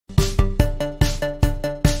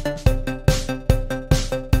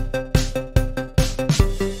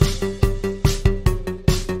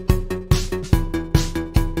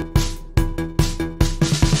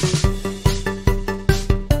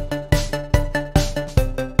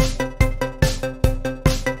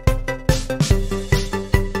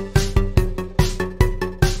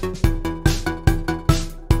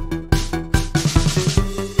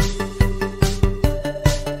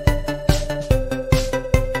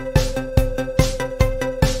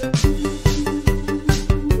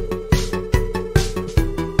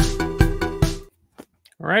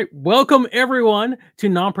right, welcome everyone to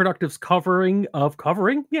Non-Productive's covering of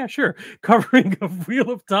Wheel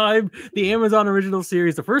of Time, the Amazon original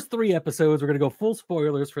series. The first 3 episodes, we're going to go full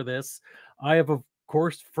spoilers for this. I have, of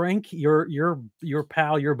course, Frank, your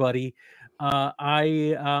pal, your buddy.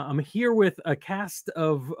 I'm here with a cast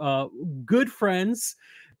of good friends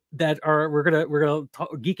that are we're gonna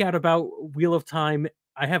geek out about Wheel of Time.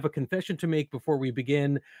 I have a confession to make before we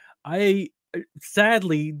begin. I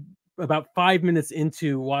sadly, about 5 minutes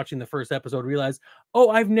into watching the first episode, realized, oh,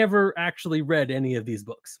 I've never actually read any of these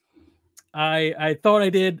books. I thought I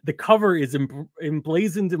did. The cover is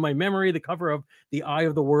emblazoned in my memory, the cover of The Eye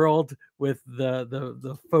of the World with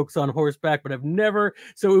the folks on horseback, but I've never.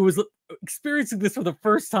 So it was experiencing this for the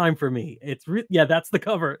first time for me. Yeah, that's the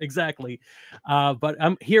cover exactly. But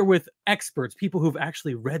I'm here with experts, people who've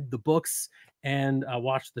actually read the books and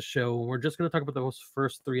watched the show. We're just going to talk about those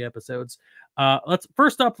first 3 episodes. Let's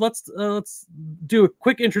do a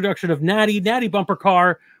quick introduction of Natty Bumper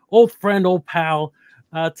Car, old friend, old pal.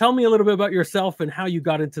 Tell me a little bit about yourself and how you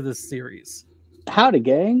got into this series. Howdy,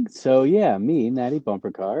 gang. So yeah, me, Natty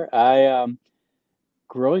Bumper Car. I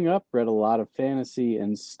growing up read a lot of fantasy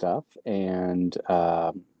and stuff, and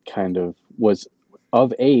kind of was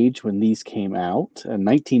of age when these came out. In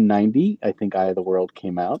 1990, I think Eye of the World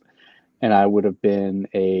came out, and I would have been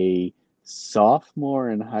a sophomore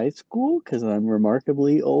in high school because I'm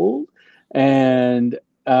remarkably old. And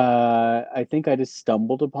I think I just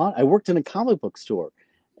stumbled upon. I worked in a comic book store,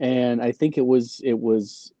 and I think it was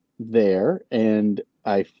there, and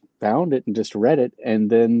I found it and just read it, and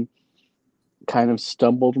then kind of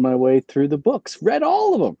stumbled my way through the books. Read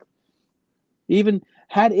all of them. Even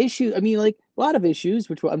had issues. I mean, like a lot of issues,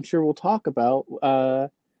 which I'm sure we'll talk about.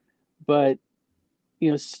 But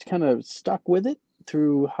kind of stuck with it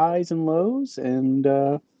through highs and lows, and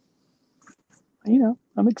I'm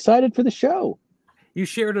excited for the show. You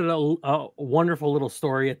shared a wonderful little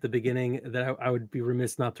story at the beginning that I would be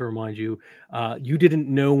remiss not to remind you. You didn't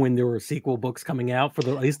know when there were sequel books coming out for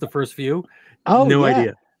at least the first few. Oh, no yeah.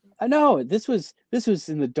 idea. I know this was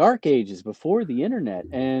in the dark ages before the internet,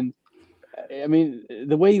 and I mean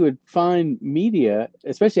the way you would find media,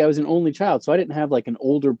 especially I was an only child, so I didn't have like an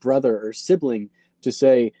older brother or sibling to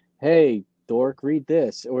say, "Hey, dork, read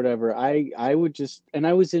this" or whatever. I would just, and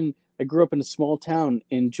I grew up in a small town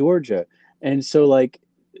in Georgia, and so like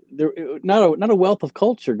there not a wealth of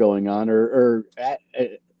culture going on or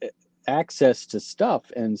access to stuff,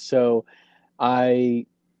 and so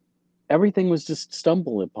everything was just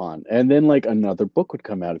stumbled upon. And then like another book would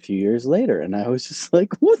come out a few years later, and I was just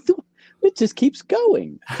like, it just keeps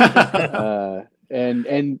going.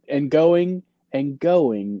 And going and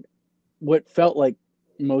going, what felt like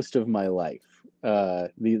most of my life,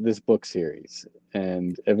 this book series.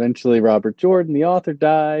 And eventually Robert Jordan, the author,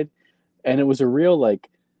 died, and it was a real like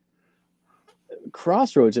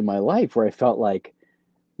crossroads in my life where I felt like,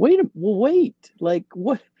 wait, like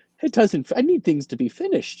what? It doesn't. I need things to be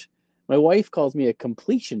finished. My wife calls me a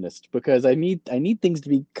completionist because I need things to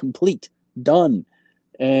be complete, done,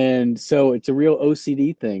 and so it's a real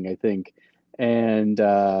OCD thing, I think. And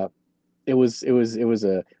it was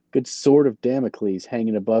a good sword of Damocles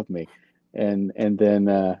hanging above me, and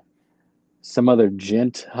then some other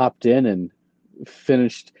gent hopped in and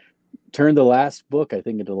turned the last book, I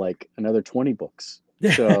think, into like another 20 books.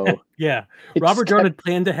 So yeah, Robert Jordan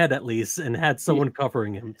planned ahead at least and had someone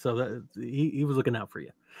covering him, so that he was looking out for you.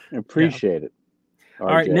 I appreciate it. RJ. All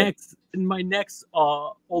right, next, my next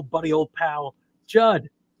old buddy, old pal, Judd.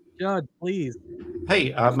 Judd, please.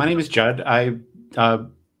 Hey, my name is Judd. I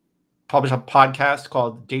publish a podcast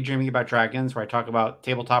called Daydreaming About Dragons, where I talk about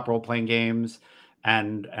tabletop role-playing games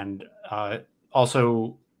and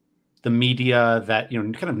also the media that,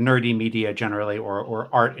 kind of nerdy media generally, or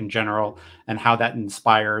art in general, and how that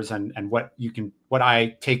inspires and what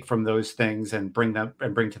I take from those things and bring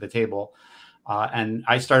to the table. And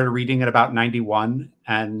I started reading in about 91,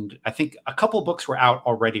 and I think a couple books were out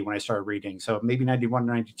already when I started reading. So maybe 91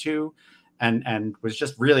 or 92, and was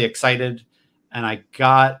just really excited. And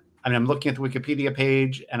I'm looking at the Wikipedia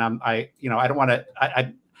page, and I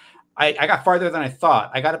got farther than I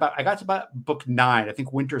thought. I got to about book 9, I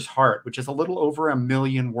think Winter's Heart, which is a little over 1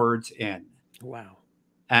 million words in. Wow.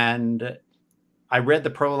 And I read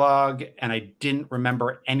the prologue, and I didn't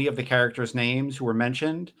remember any of the characters' names who were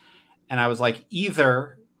mentioned. And I was like,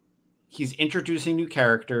 either he's introducing new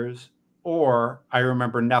characters or I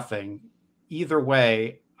remember nothing. Either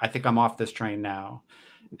way, I think I'm off this train now.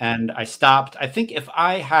 And I stopped. I think if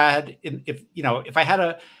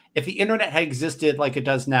the internet had existed like it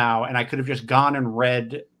does now, and I could have just gone and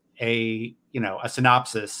read a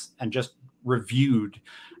synopsis and just reviewed,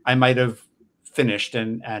 I might have finished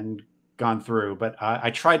and gone through. But I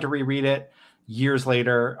tried to reread it years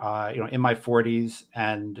later, in my 40s,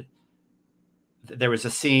 and there was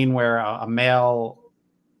a scene where a male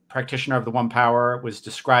practitioner of the One Power was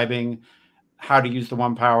describing how to use the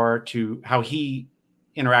One Power, to how he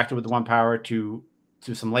interacted with the One Power to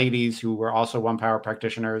some ladies who were also One Power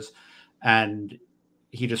practitioners, and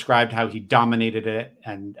he described how he dominated it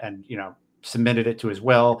and submitted it to his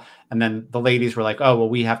will, and then the ladies were like, "Oh, well,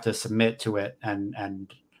 we have to submit to it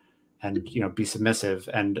and be submissive."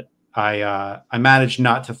 And I managed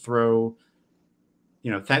not to throw.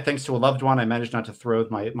 Thanks to a loved one, I managed not to throw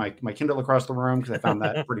my Kindle across the room because I found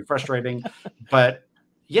that pretty frustrating. But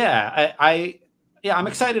yeah, I'm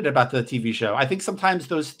excited about the TV show. I think sometimes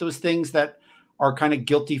those things that are kind of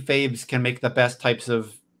guilty faves can make the best types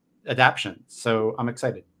of adaptations. So I'm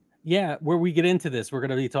excited. Yeah, where we get into this, we're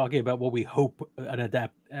going to be talking about what we hope an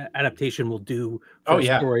adaptation will do for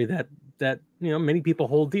a story that many people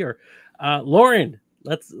hold dear. Lauren,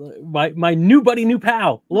 let's my new buddy, new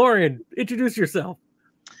pal. Lauren, introduce yourself.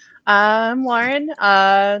 I'm Lauren.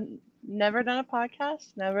 Never done a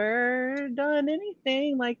podcast, never done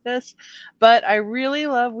anything like this, but I really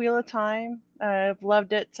love Wheel of Time. I've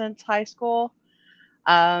loved it since high school.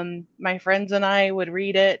 My friends and I would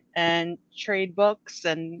read it and trade books,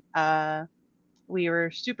 and we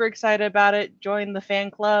were super excited about it. Joined the fan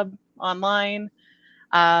club online.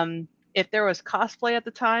 If there was cosplay at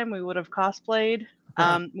the time, we would have cosplayed.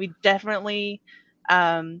 We definitely,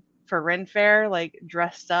 for Ren Fair, like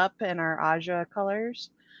dressed up in our Aja colors.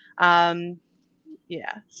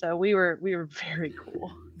 Yeah, so we were very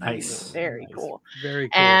cool. Nice. Very cool. Very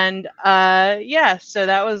cool. And so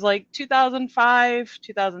that was like 2005,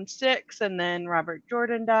 2006, and then Robert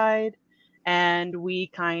Jordan died, and we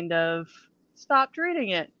kind of stopped reading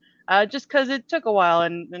it. Just because it took a while,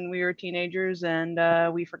 and we were teenagers, and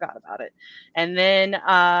we forgot about it. And then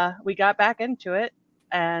we got back into it,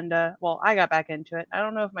 and I got back into it. I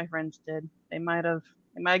don't know if my friends did. They might have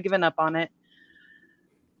given up on it.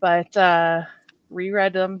 But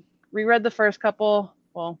reread the first couple,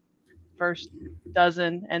 first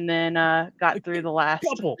dozen, and then got through the last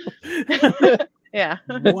couple. Yeah.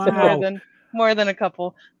 Wow. more than a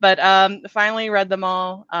couple. But finally read them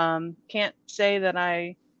all. Can't say that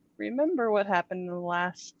I remember what happened in the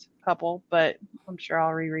last couple, but I'm sure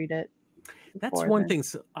I'll reread it. That's one thing.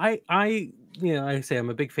 So I say I'm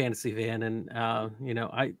a big fantasy fan, and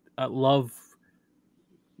I love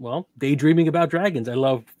daydreaming about dragons. I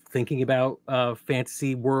love thinking about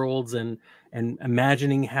fantasy worlds and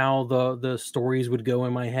imagining how the stories would go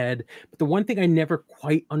in my head. But the one thing I never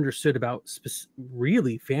quite understood about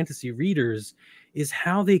really fantasy readers is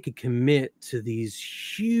how they could commit to these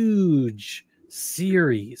huge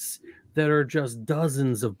series that are just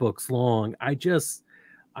dozens of books long. I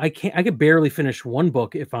could barely finish one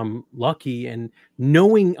book if I'm lucky. And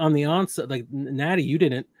knowing on the onset, like Natty, you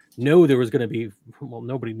didn't know there was going to be,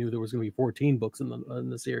 nobody knew there was going to be 14 books in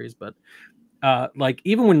the series, but like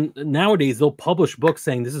even when nowadays they'll publish books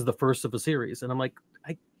saying this is the first of a series, and I'm like,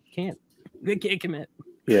 I can't commit.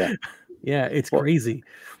 Yeah. Yeah, it's crazy.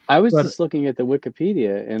 I was just looking at the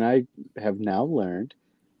Wikipedia, and I have now learned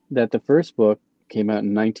that the first book came out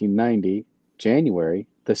in 1990, January.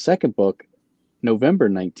 The second book, November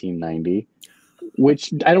 1990,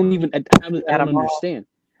 which I don't understand.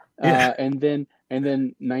 Yeah. And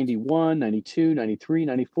then 91, 92, 93,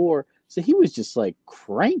 94. So he was just like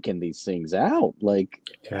cranking these things out. Like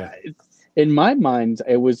in my mind,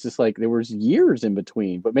 it was just like there was years in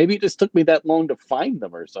between, but maybe it just took me that long to find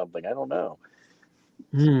them or something. I don't know.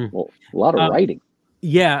 Well, a lot of writing.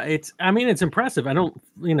 Yeah, it's impressive. I don't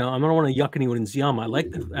want to yuck anyone's yum. I like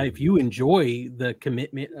if you enjoy the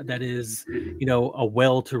commitment that is, a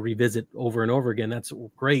well to revisit over and over again, that's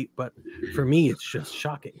great. But for me, it's just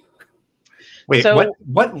shocking. Wait, so,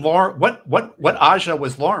 what Aja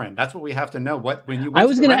was Lauren? That's what we have to know. I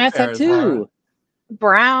was going to ask that too.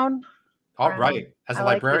 Brown. All right. As a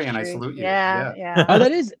librarian, I salute you. Yeah. Oh,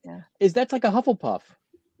 that is. Yeah. Is that like a Hufflepuff?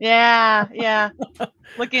 Yeah.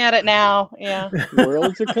 Looking at it now, yeah.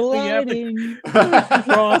 Worlds are colliding.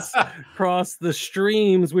 cross the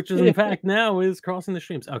streams, which is in fact now is crossing the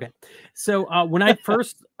streams. Okay, so when I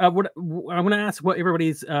first, I want to ask what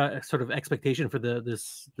everybody's sort of expectation for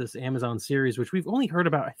this Amazon series, which we've only heard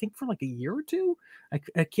about, I think, for like a year or two.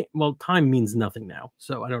 I can't. Well, time means nothing now,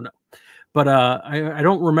 so I don't know. But I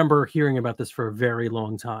don't remember hearing about this for a very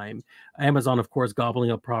long time. Amazon, of course,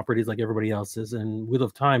 gobbling up properties like everybody else is, and Wheel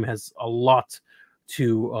of Time has a lot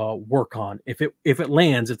to work on. If it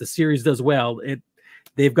lands, if the series does well,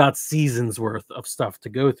 they've got seasons worth of stuff to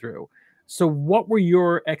go through. So what were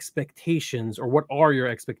your expectations, or what are your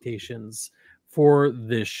expectations for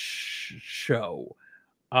this show?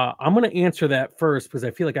 I'm going to answer that first because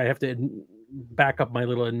I feel like I have to back up my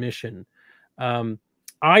little admission.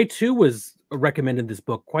 I too was recommended this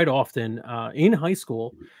book quite often in high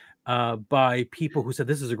school by people who said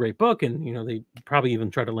this is a great book, and they probably even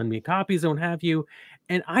tried to lend me copies, don't have you.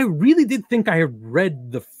 And I really did think I had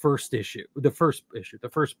read the first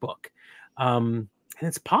book. And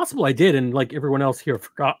it's possible I did, and like everyone else here,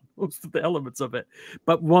 forgot most of the elements of it.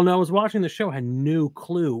 But when I was watching the show, I had no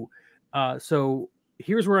clue. So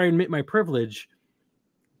here's where I admit my privilege.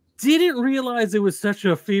 Didn't realize it was such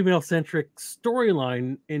a female-centric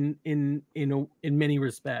storyline in many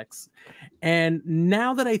respects. And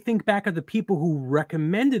now that I think back at the people who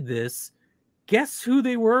recommended this, guess who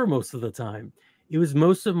they were most of the time? It was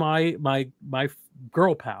most of my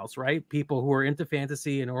girl pals, right? People who are into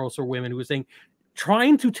fantasy and are also women who were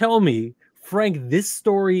trying to tell me, Frank, this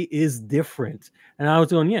story is different. And I was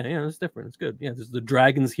going, yeah, it's different. It's good. Yeah, the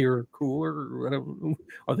dragons here are cooler. Or whatever.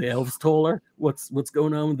 Are the elves taller? What's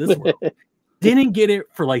going on with this world? Didn't get it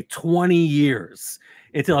for like 20 years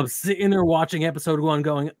until I'm sitting there watching episode 1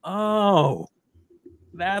 going, oh,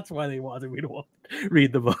 that's why they wanted me to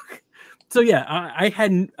read the book. So yeah, I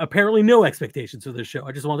had apparently no expectations for this show.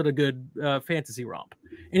 I just wanted a good fantasy romp.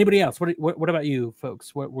 Anybody else? What about you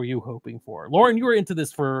folks? What were you hoping for? Lauren, you were into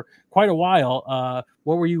this for quite a while.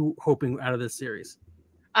 What were you hoping out of this series?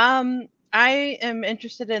 I am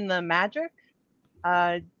interested in the magic.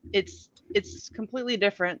 It's completely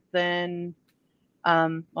different than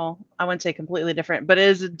well, I wouldn't say completely different, but it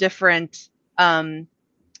is a different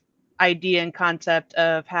idea and concept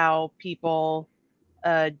of how people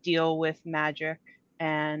deal with magic,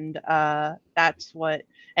 and that's what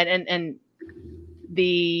and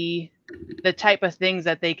the type of things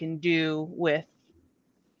that they can do with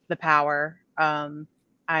the power. I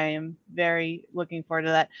am very looking forward to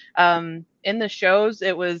that. In the shows,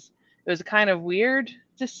 it was kind of weird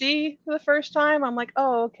to see for the first time. I'm like,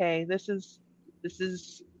 oh, okay, this is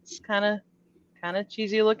kind of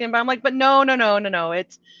cheesy looking, but I'm like, but no,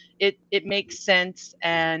 it makes sense,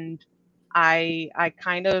 and I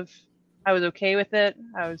was okay with it.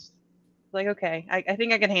 I was like, okay, I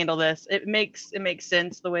think I can handle this. It makes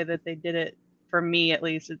sense the way that they did it, for me at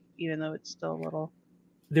least, even though it's still a little.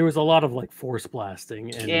 There was a lot of like force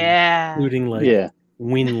blasting and shooting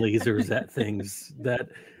wind lasers at things. That,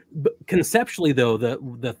 but conceptually though,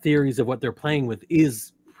 the theories of what they're playing with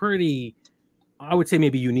is pretty, I would say,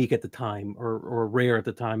 maybe unique at the time or rare at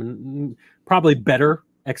the time, and probably better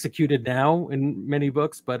executed now in many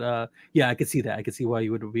books. But yeah, I could see that. I could see why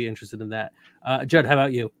you would be interested in that. Judd, how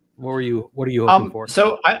about you? What are you hoping for?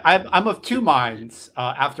 So I'm of two minds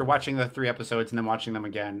after watching the 3 episodes and then watching them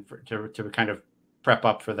again to kind of prep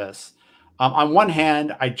up for this. On one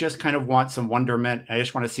hand, I just kind of want some wonderment. I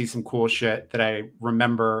just want to see some cool shit that I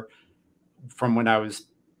remember from when I was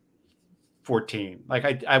 14.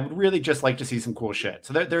 Like I would really just like to see some cool shit.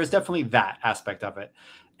 So there is definitely that aspect of it.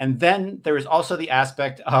 And then there is also the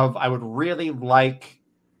aspect of, I would really like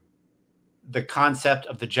the concept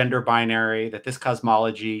of the gender binary that this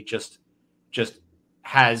cosmology just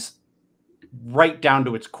has right down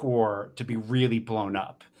to its core to be really blown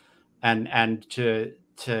up and to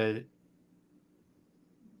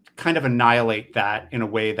kind of annihilate that in a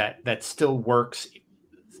way that still works,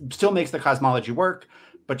 still makes the cosmology work,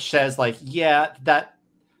 but says like, yeah,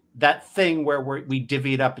 that thing where we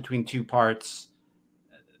divvy it up between 2 parts,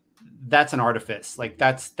 that's an artifice. Like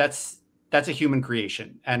that's a human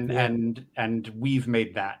creation, and we've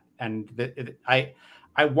made that. And I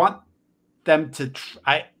want them to.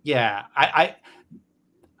 I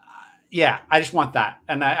just want that,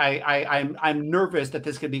 and I'm nervous that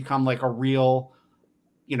this could become like a real.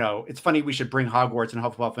 It's funny we should bring Hogwarts and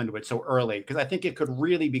Hufflepuff into it so early, because I think it could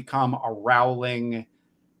really become a Rowling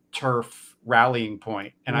turf rallying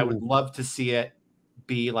point, and I would love to see it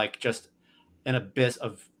be like just an abyss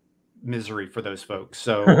of misery for those folks.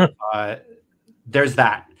 So there's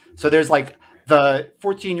that. So there's like the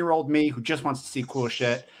 14-year-old me who just wants to see cool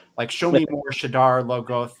shit, like show me more Shadar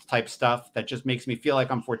Logoth type stuff that just makes me feel like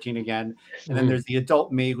I'm 14 again. And then there's the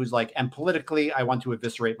adult me who's like, and politically I want to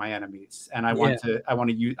eviscerate my enemies, and I want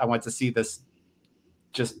to see this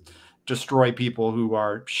just destroy people who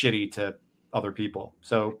are shitty to other people.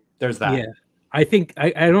 So there's that. Yeah, I think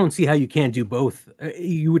I don't see how you can't do both.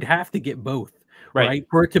 You would have to get both. Right.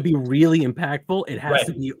 For it to be really impactful, it has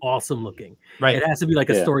to be awesome looking. Right. It has to be like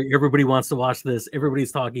a story. Everybody wants to watch this.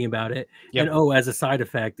 Everybody's talking about it. Yep. And as a side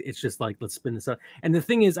effect, it's just like, let's spin this up. And the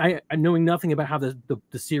thing is, I knowing nothing about how the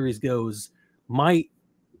series goes, my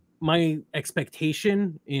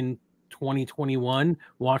expectation in 2021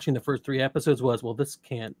 watching the first 3 episodes was, well, this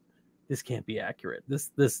can't this can't be accurate.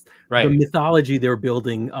 The Right. mythology they're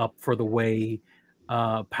building up for the way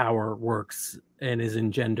power works and is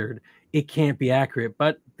engendered, it can't be accurate.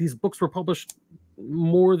 But these books were published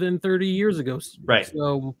more than 30 years ago, Right.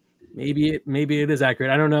 so maybe it is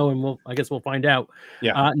accurate. I don't know, and I guess we'll find out.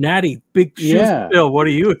 Yeah. Natty, big shoes to fill. What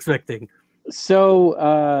are you expecting?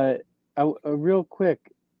 So real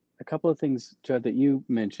quick, a couple of things, Judd, that you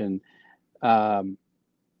mentioned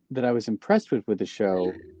that I was impressed with the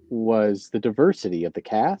show was the diversity of the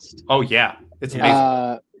cast. Oh yeah, it's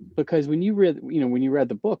amazing. Because when you read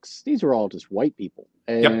the books, these are all just white people,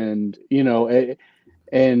 and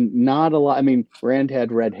and not a lot. I mean, Rand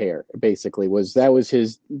had red hair. Basically, that was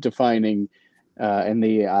his defining. And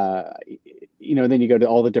then you go to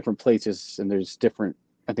all the different places, and there's different,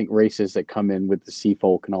 I think, races that come in with the sea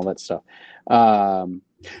folk and all that stuff.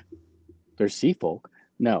 There's sea folk.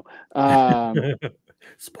 No.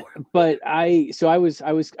 But I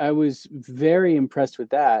was very impressed with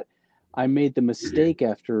that. I made the mistake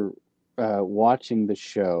after watching the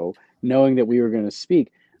show, knowing that we were going to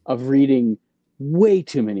speak, of reading way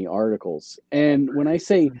too many articles. And when I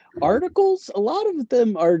say articles, a lot of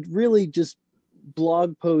them are really just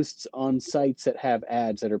blog posts on sites that have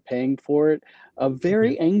ads that are paying for it, of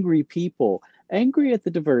very angry people, angry at the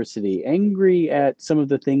diversity, angry at some of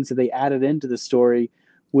the things that they added into the story,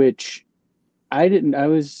 which I didn't.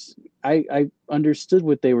 I understood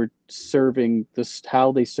what they were serving,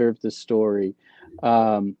 how they served the story,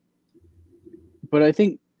 but I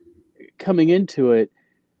think coming into it,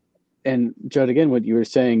 and Judd, again, what you were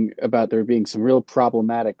saying about there being some real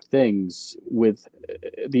problematic things with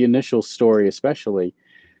the initial story, especially.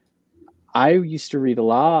 I used to read a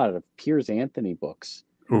lot of Piers Anthony books.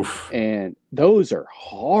 Oof. And those are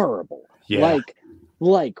horrible. Yeah.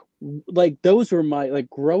 Like those were my,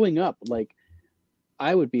 growing up,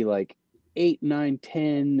 I would be 8, 9,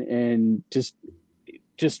 10 and just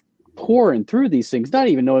pouring through these things, not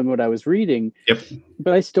even knowing what I was reading. Yep.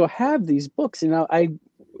 But I still have these books. And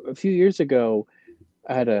a few years ago,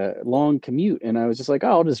 I had a long commute, and I was just like, oh,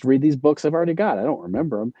 I'll just read these books I've already got. I don't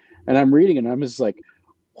remember them. And I'm reading, and I'm just like,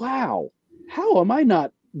 wow, how am I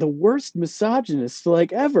not the worst misogynist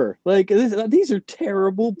ever? These are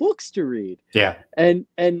terrible books to read. Yeah. And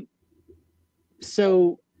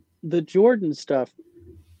so the Jordan stuff,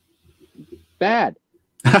 bad.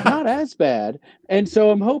 Not as bad. And so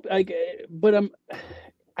I'm I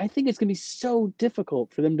think it's going to be so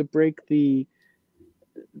difficult for them to break the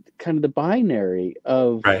kind of the binary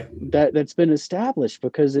of that's been established,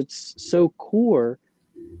 because it's so core.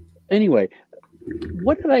 Anyway,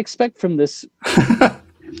 what did I expect from this?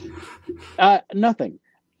 Nothing.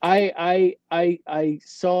 I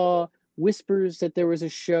saw whispers that there was a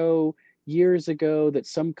show years ago that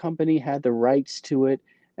some company had the rights to it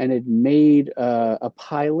and had made a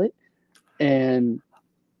pilot, and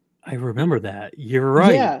I remember that. You're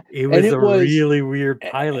right. Yeah, it was really weird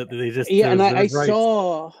pilot that they just and I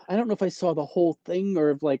saw. I don't know if I saw the whole thing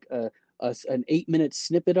or if an 8-minute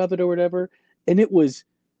snippet of it or whatever, and it was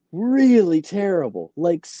really terrible.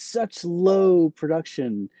 Such low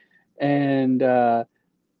production, and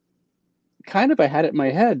kind of I had it in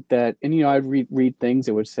my head that, and I'd read things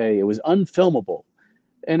that would say it was unfilmable,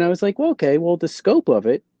 and I was like, well, okay, well, the scope of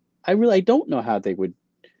it, I don't know how they would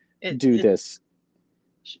do this.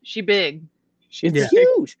 She big. It's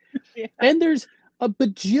huge. Yeah. And there's a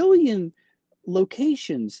bajillion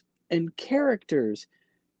locations and characters,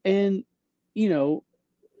 and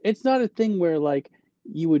it's not a thing where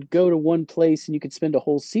you would go to one place and you could spend a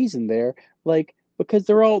whole season there, because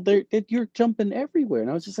they're all there. You're jumping everywhere,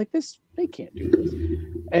 and I was just like, they can't do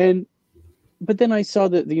this. But then I saw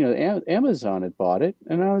that Amazon had bought it,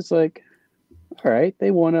 and I was like, all right,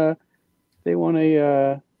 they want a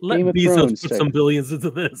let Game of Bezos Thrones put some billions into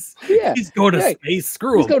this. Yeah, he's going to space.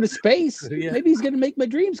 Screw him. He's going to space. Yeah. Maybe he's going to make my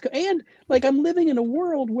dreams go. And I'm living in a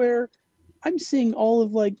world where I'm seeing all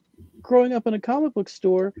of growing up in a comic book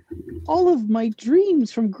store. All of my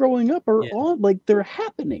dreams from growing up are on they're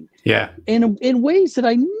happening. Yeah, in ways that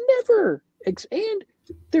I never. And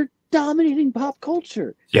they're dominating pop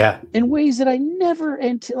culture. Yeah, in ways that I never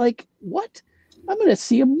what? I'm going to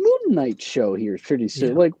see a Moon Knight show here pretty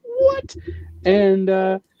soon. Yeah. What?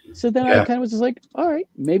 And so then I kind of was just like, all right,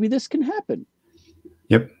 maybe this can happen.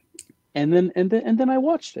 Yep. And then I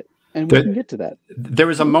watched it, and we can get to that. There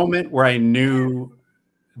was a moment where I knew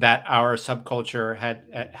that our subculture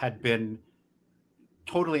had been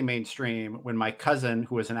totally mainstream when my cousin,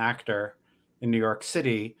 who was an actor in New York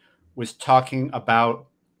City, was talking about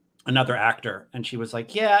another actor, and she was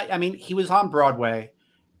like, yeah, I mean, he was on Broadway,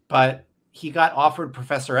 but he got offered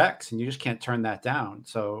Professor X, and you just can't turn that down.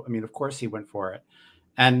 So, I mean, of course he went for it.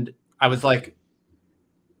 And I was like,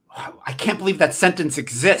 I can't believe that sentence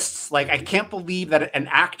exists. Like, I can't believe that an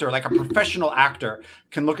actor, like a professional actor,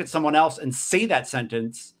 can look at someone else and say that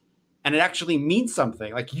sentence, and it actually means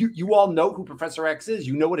something. Like, you all know who Professor X is.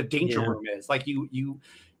 You know what a danger room is. Like,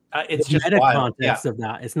 it's the just meta wild. context of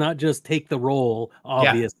that. It's not just take the role.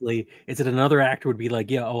 Obviously, it's that another actor would be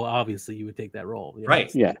like, yeah, oh, obviously you would take that role. Yeah,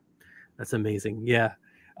 right? Yeah, that's amazing. Yeah,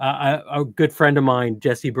 a good friend of mine,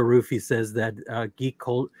 Jesse Barufi, says that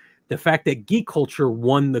the fact that geek culture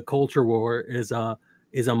won the culture war is a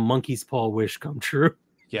monkey's paw wish come true.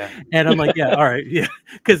 Yeah. And I'm like, yeah, all right, yeah,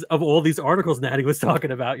 because of all these articles Natty was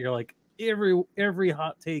talking about, you're like, every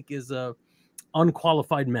hot take is a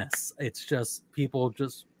unqualified mess. It's just people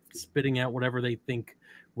just spitting out whatever they think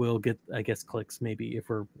will get, I guess, clicks. Maybe if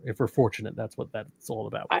we're fortunate, that's what that's all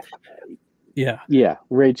about. Yeah,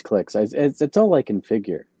 rage clicks. It's all I can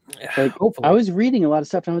figure. Like, hopefully. I was reading a lot of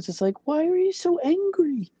stuff, and I was just like, why are you so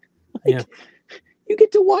angry? Like, you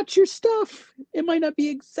get to watch your stuff. It might not be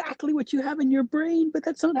exactly what you have in your brain, but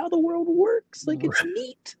that's not how the world works. Like, it's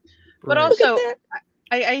neat. But also,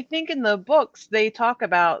 I think in the books they talk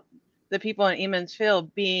about the people in Eamon's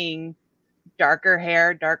Field being darker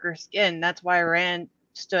hair, darker skin. That's why Rand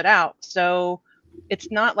stood out. So it's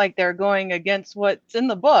not like they're going against what's in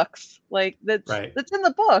the books. Like that's in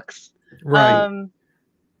the books. Right.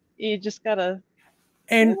 You just gotta.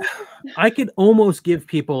 And I could almost give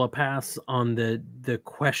people a pass on the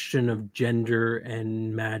question of gender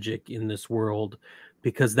and magic in this world,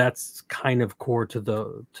 because that's kind of core to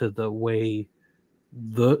the way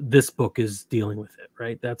this book is dealing with it,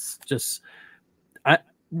 right? That's just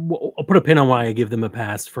I'll put a pin on why I give them a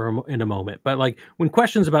pass in a moment. But like when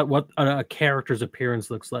questions about what a character's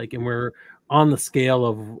appearance looks like, and we're on the scale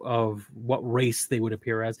of what race they would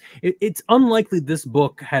appear as, it's unlikely this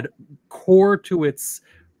book had core to its,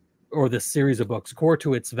 or this series of books, core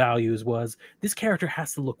to its values was this character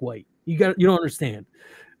has to look white. You don't understand.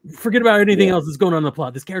 Forget about anything else that's going on in the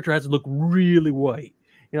plot. This character has to look really white.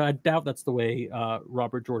 You know, I doubt that's the way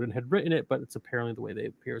Robert Jordan had written it, but it's apparently the way they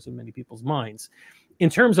appears in many people's minds. In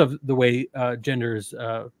terms of the way gender's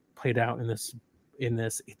played out in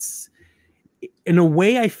this, it's in a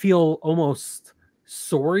way I feel almost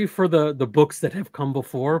sorry for the books that have come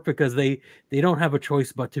before, because they don't have a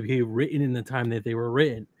choice but to be written in the time that they were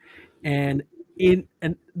written. And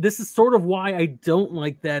this is sort of why I don't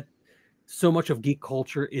like that so much of geek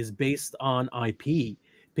culture is based on IP,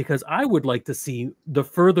 because I would like to see the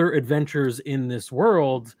further adventures in this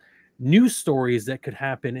world, new stories that could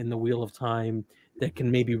happen in the Wheel of Time that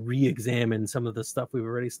can maybe re-examine some of the stuff we've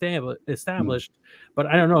already established. But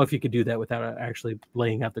I don't know if you could do that without actually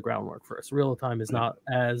laying out the groundwork first. Wheel of Time is not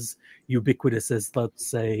as ubiquitous as, let's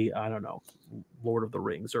say, I don't know, Lord of the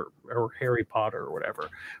Rings or Harry Potter or whatever,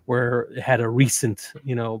 where it had a recent,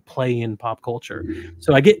 play in pop culture.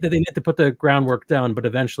 So I get that they need to put the groundwork down, but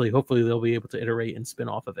eventually, hopefully, they'll be able to iterate and spin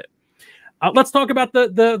off of it. Let's talk about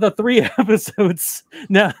the 3 episodes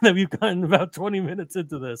now that we've gotten about 20 minutes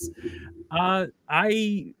into this. All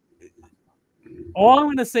I'm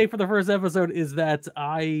going to say for the first episode is that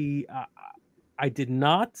I did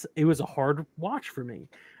not. It was a hard watch for me.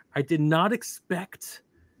 I did not expect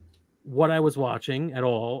what I was watching at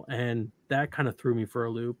all, and that kind of threw me for a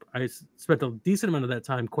loop. I spent a decent amount of that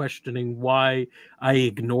time questioning why I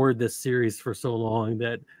ignored this series for so long,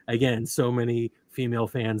 that again so many female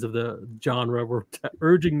fans of the genre were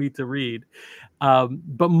urging me to read,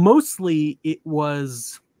 but mostly it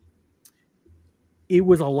was a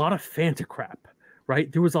lot of fantacrap,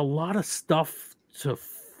 right? There was a lot of stuff to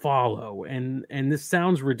follow, and this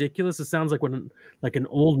sounds ridiculous. It sounds like like an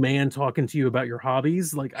old man talking to you about your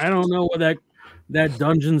hobbies. Like, I don't know what that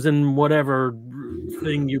Dungeons and whatever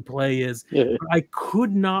thing you play is. But I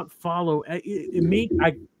could not follow.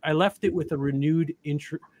 I left it with a renewed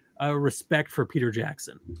respect for Peter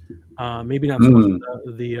Jackson. Maybe not so much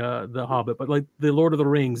the Hobbit, but like the Lord of the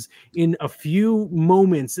Rings. In a few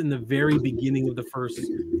moments in the very beginning of the first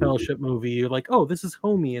Fellowship movie, you're like, oh, this is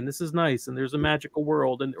homey and this is nice, and there's a magical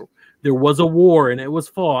world, and there was a war and it was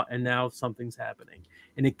fought, and now something's happening,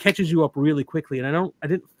 and it catches you up really quickly. And I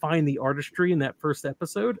didn't find the artistry in that first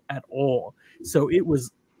episode at all, so it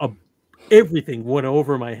was everything went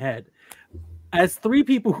over my head. As 3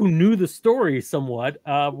 people who knew the story somewhat,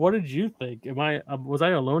 what did you think? Was I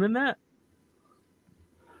alone in that?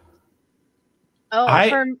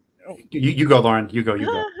 You go, Lauren. You go.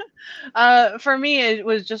 For me, it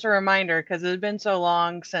was just a reminder, because it had been so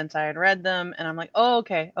long since I had read them, and I'm like, oh,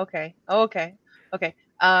 okay.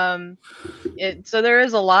 So there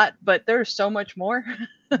is a lot, but there's so much more.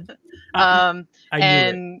 I knew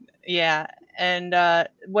and it. Yeah, and the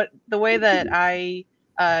way that I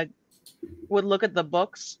would look at the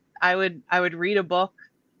books. I would read a book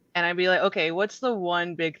and I'd be like, okay, what's the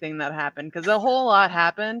one big thing that happened? Because a whole lot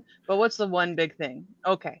happened, but what's the one big thing?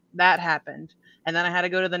 Okay, that happened. And then I had to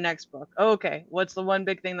go to the next book. Okay, what's the one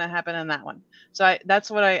big thing that happened in that one? So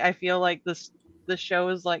that's what I feel like the show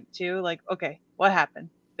is like too. Like, okay, what happened?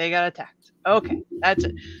 They got attacked. Okay, that's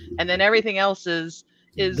it. And then everything else is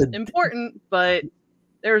important, but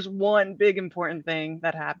there's one big important thing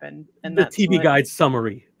that happened, and the that's TV guide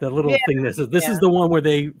summary, the little thing this is the one where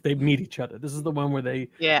they meet each other. This is the one where they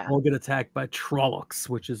all get attacked by Trollocs,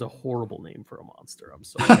 which is a horrible name for a monster. I'm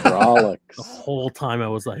sorry. Trollocs. The whole time I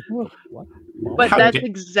was like, what? But that's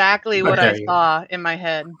exactly what I saw in my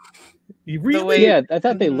head. You really? Yeah, I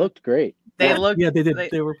thought they looked great. They looked. Yeah, they did.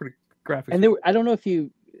 They were pretty graphic. And I don't know if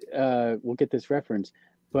you will get this reference,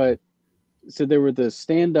 but so there were the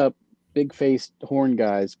stand-up big-faced horn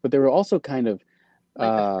guys, but they were also kind of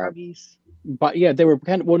like the froggies. But yeah, they were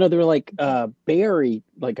kind of they were like berry,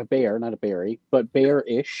 like a bear, not a berry, but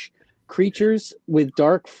bear-ish creatures with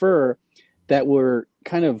dark fur that were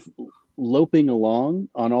kind of loping along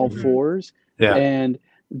on all fours. Yeah. And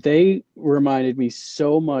they reminded me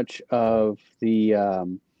so much of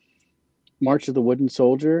the March of the Wooden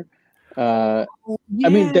Soldier. I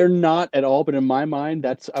mean, they're not at all, but in my mind,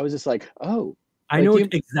 I was just like, oh. I know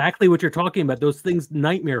exactly what you're talking about. Those things,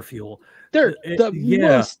 nightmare fuel. They're the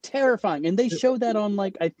most terrifying. And they show that on,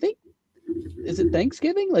 like, I think, is it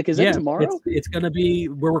Thanksgiving? Like, is that tomorrow? It's going to be,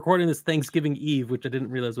 we're recording this Thanksgiving Eve, which I didn't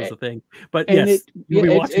realize was a thing. But and yes,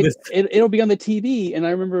 it'll be on the TV. And I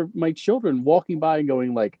remember my children walking by and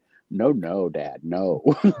going like, no, Dad, no.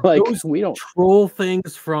 Like, we don't. Troll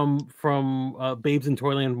things from Babes in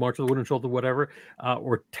Toyland, March of the Wooden Shoulder, whatever,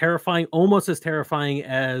 were terrifying, almost as terrifying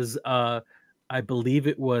as I believe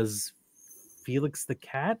it was Felix the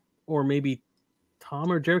Cat, or maybe Tom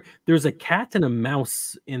or Jerry. There's a cat and a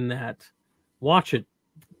mouse in that. Watch it.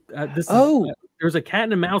 There's a cat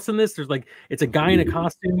and a mouse in this. There's like, it's a guy in a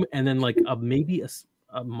costume, and then like maybe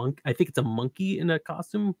a monk. I think it's a monkey in a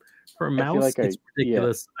costume for a mouse. Like it's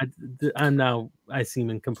ridiculous. Yeah. I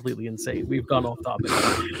seem completely insane. We've gone off topic.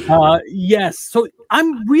 Yes. So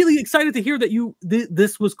I'm really excited to hear that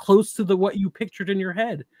this was close to what you pictured in your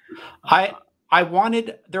head.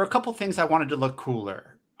 There are a couple things I wanted to look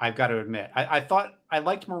cooler. I've got to admit. I thought I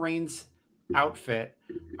liked Moraine's outfit.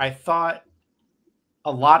 I thought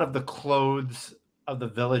a lot of the clothes of the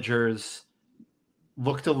villagers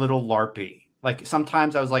looked a little LARPy. Like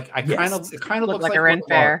sometimes I was like, it kind of looks like a Ren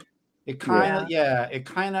Fair. It kind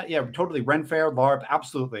of, totally Ren Fair, LARP,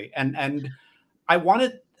 absolutely. And I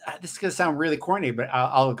wanted, this is gonna sound really corny, but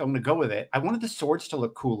I'm gonna go with it. I wanted the swords to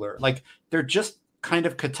look cooler. Like they're just kind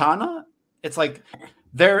of katana. It's like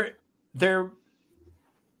they're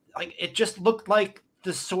like, it just looked like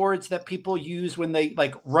the swords that people use when they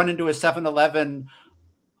like run into a 7-Eleven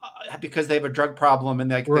because they have a drug problem and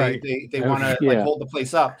like they want to like hold the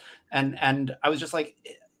place up. And I was just like,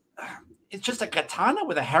 it's just a katana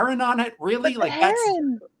with a heron on it, really? Like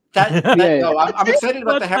no, I'm excited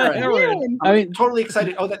about the heron. I mean, totally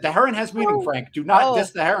excited. Oh, the heron has meaning, Frank. Do not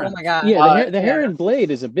diss the heron. Oh my god. Yeah, the heron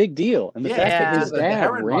blade is a big deal, and the fact that his dad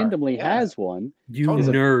randomly has one. You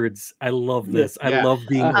nerds, I love this. I love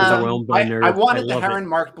being overwhelmed by nerds. I wanted the heron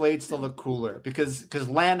marked blades to look cooler because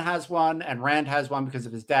Lan has one and Rand has one because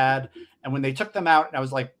of his dad. And when they took them out, I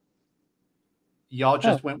was like, y'all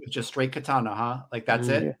just went with just straight katana, huh? Like that's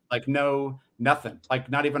it? Yeah. Like nothing.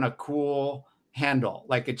 Like not even a cool handle.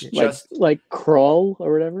 Like it's just like Crawl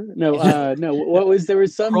or whatever. No, there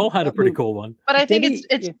was some Crawl had a pretty cool one. But I think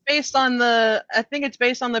it's based on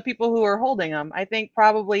the people who are holding them. I think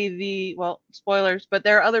probably spoilers, but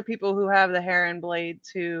there are other people who have the heron blades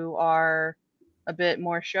who are a bit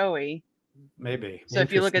more showy. Maybe. So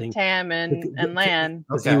if you look at Tam and Lan,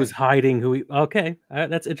 he was hiding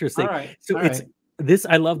that's interesting. All right. So this,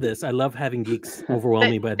 I love this. I love having geeks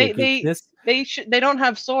overwhelm me by the geekness. They don't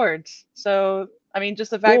have swords, so I mean,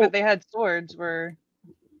 just the fact that they had swords were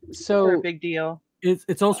a big deal.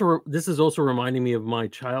 It's also, this is also reminding me of my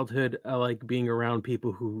childhood, like being around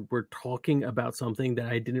people who were talking about something that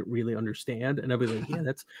I didn't really understand, and I'd be like, "Yeah,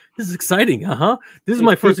 this is exciting, This is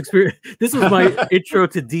my first experience. This was my intro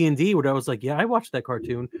to D&D, where I was like, "Yeah, I watched that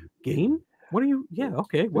cartoon game." What are you? Yeah,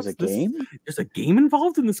 okay. What's a game? There's a game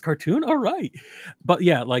involved in this cartoon. All right, but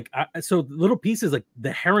yeah, like so little pieces like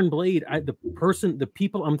the heron blade. The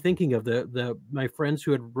people I'm thinking of, my friends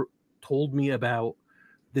who had told me about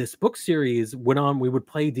this book series we would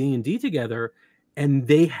play D&D together, and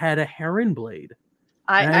they had a heron blade.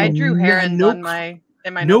 I drew herons in my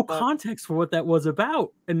notebook. Context for what that was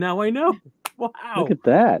about, and now I know. Wow, look at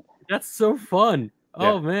that. That's so fun.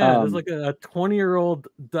 Oh Yeah. man, there's like a 20-year-old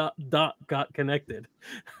dot got connected.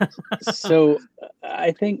 So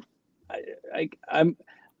I think I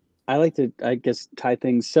like to, I guess, tie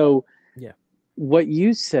things. So Yeah. what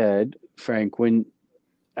you said, Frank, when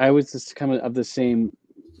I was just kind of the same,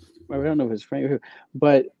 I don't know if it's Frank or who,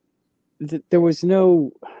 but there was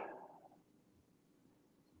no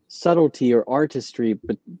subtlety or artistry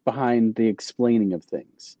behind the explaining of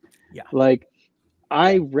things. Yeah. Like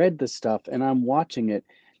I read the stuff and I'm watching it.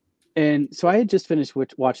 And so I had just finished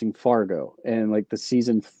watching Fargo and like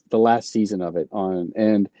the last season of it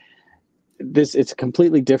and it's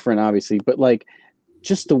completely different, obviously, but like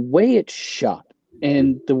just the way it's shot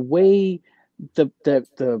and the way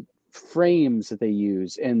the frames that they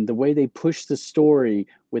use and the way they push the story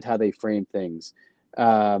with how they frame things.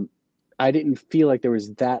 I didn't feel like there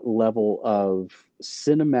was that level of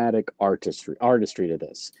cinematic artistry to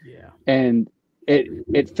this. Yeah. And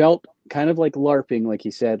it felt kind of like LARPing, like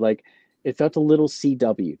you said, like it felt a little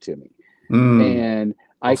CW to me. And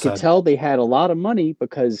I could tell they had a lot of money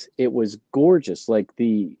because it was gorgeous, like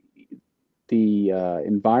the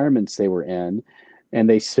environments they were in, and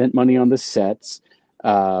they spent money on the sets.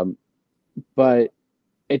 But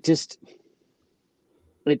it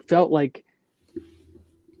felt like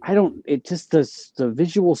the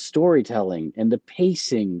visual storytelling and the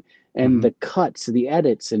pacing and the cuts, the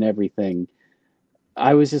edits and everything.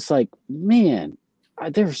 I was just like, man,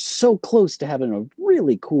 they're so close to having a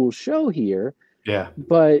really cool show here. Yeah.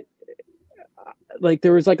 But like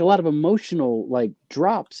there was like a lot of emotional like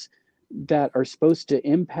drops that are supposed to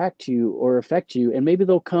impact you or affect you, and maybe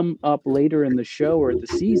they'll come up later in the show or the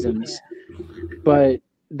seasons, but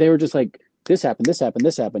they were just like, this happened, this happened,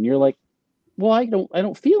 this happened. You're like, well, I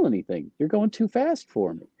don't feel anything. You're going too fast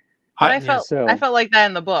for me. But I felt like that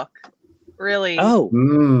in the book, really.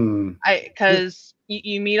 Because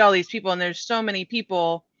you meet all these people, and there's so many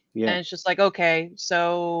people, and it's just like, okay,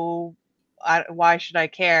 so why should I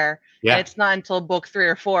care? Yeah. And it's not until book 3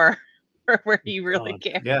 or 4 where you really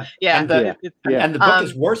care. Yeah. Yeah. And the book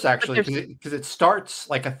is worse actually because it starts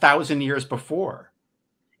like 1,000 years before.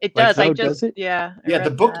 It does. Like, does it? Yeah.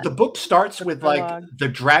 The book starts with like the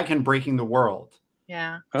dragon breaking the world.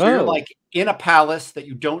 Yeah. So you're like in a palace that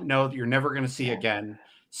you don't know, that you're never going to see again,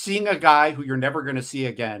 seeing a guy who you're never going to see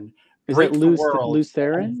again. Is it Luce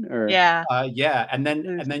Theron? Or yeah, and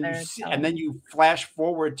then you flash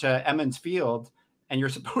forward to Emmons Field, and you're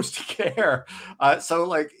supposed to care. So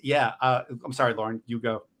like, I'm sorry, Lauren, you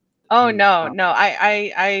go. Oh no,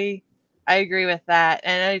 I agree with that,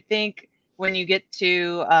 and I think when you get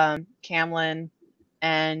to Camlin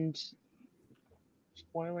and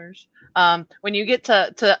spoilers, when you get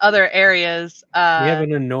to other areas, we have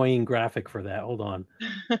an annoying graphic for that. Hold on,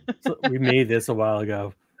 we made this a while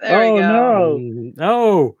ago. There we go.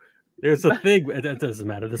 No, there's a thing that doesn't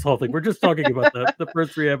matter. This whole thing, we're just talking about the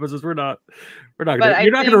first 3 episodes. You're not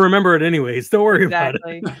gonna remember it anyways. Don't worry about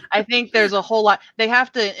it. I think there's a whole lot. They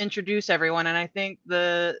have to introduce everyone, and I think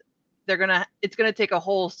it's gonna take a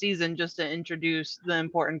whole season just to introduce the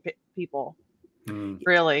important people.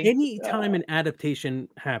 Really, any time an adaptation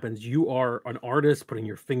happens, you are an artist putting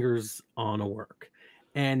your fingers on a work,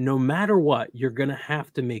 and no matter what, you're gonna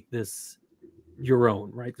have to make this your own,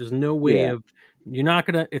 right? There's no way of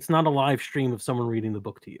it's not a live stream of someone reading the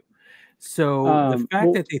book to you. So the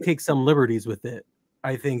fact that they take some liberties with it,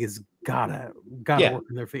 I think is gotta work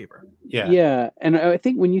in their favor. Yeah. And I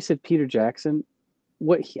think when you said Peter Jackson,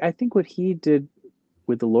 what he did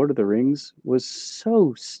with the Lord of the Rings was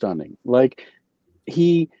so stunning. Like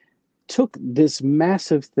he took this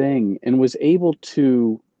massive thing and was able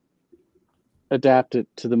to adapt it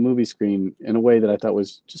to the movie screen in a way that I thought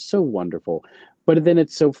was just so wonderful. But then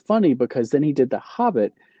it's so funny because then he did The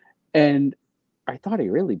Hobbit, and I thought he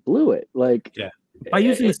really blew it. Like by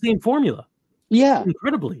using the same formula. Yeah,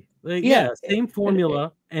 incredibly. Like, same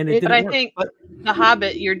formula, and it didn't But I work. think The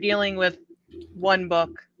Hobbit, you're dealing with one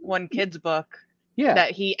book, one kid's book. That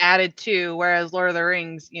he added to, whereas Lord of the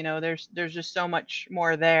Rings, there's just so much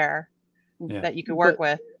more there that you could work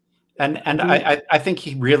with. And I think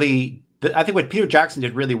he really. I think what Peter Jackson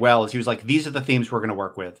did really well is he was like, these are the themes we're going to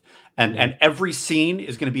work with. And every scene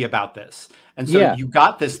is going to be about this. And so you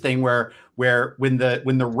got this thing where when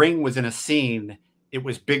the ring was in a scene, it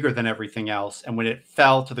was bigger than everything else. And when it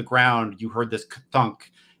fell to the ground, you heard this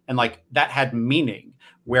thunk, and like that had meaning.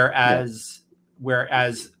 Whereas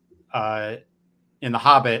in The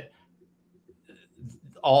Hobbit,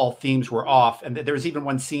 all themes were off. And there was even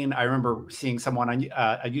one scene I remember seeing someone on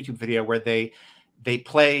a YouTube video where they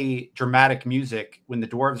play dramatic music when the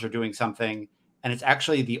dwarves are doing something, and it's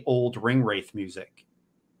actually the old Ringwraith music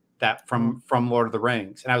that from Lord of the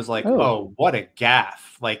Rings, and I was like, Oh. oh, what a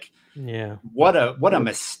gaffe! Like, Yeah. what a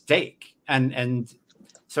mistake. And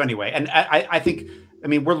so anyway, and I think, I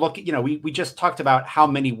mean, we're looking, you know, we just talked about how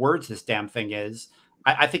many words this damn thing is.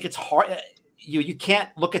 I think it's hard. You can't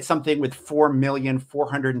look at something with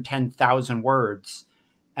 4,410,000 words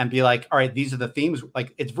and be like, all right, these are the themes.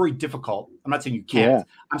 Like, it's very difficult. I'm not saying you can't. Yeah.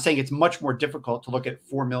 I'm saying it's much more difficult to look at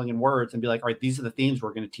 4 million words and be like, all right, these are the themes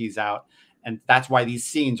we're going to tease out. And that's why these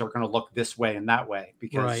scenes are going to look this way and that way.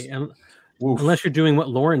 Because Right. And unless you're doing what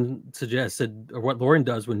Lauren suggested, or what Lauren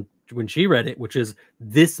does when she read it, which is,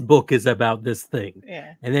 this book is about this thing.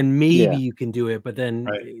 Yeah. And then maybe you can do it, but then,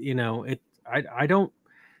 you know, I don't,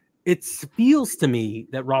 it feels to me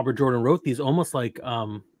that Robert Jordan wrote these almost like, I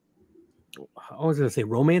was going to say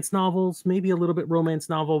romance novels, maybe a little bit romance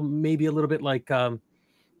novel, maybe a little bit like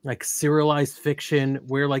serialized fiction,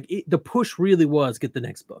 where like the push really was get the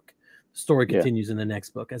next book. Story continues in the next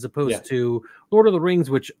book, as opposed to Lord of the Rings,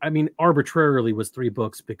 which, I mean, arbitrarily was 3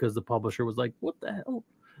 books because the publisher was like, what the hell?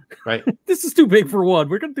 Right. This is too big for 1.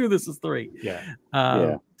 We're going to do this as 3.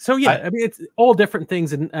 So I mean, it's all different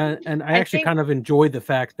things. And I actually kind of enjoy the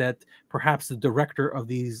fact that perhaps the director of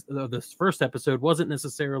this first episode wasn't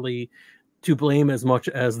necessarily to blame as much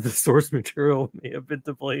as the source material may have been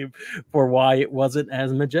to blame for why it wasn't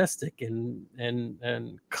as majestic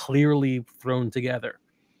and clearly thrown together.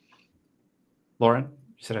 Lauren,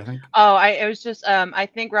 you said, I think. Oh, it was just I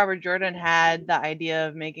think Robert Jordan had the idea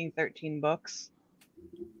of making 13 books.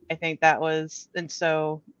 I think that was, and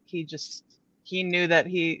so he knew that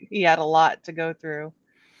he had a lot to go through.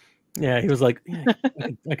 Yeah, he was like, yeah,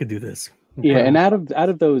 I could do this. Yeah, and out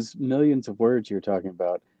of those millions of words you're talking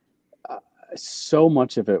about, so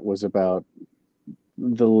much of it was about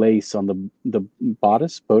the lace on the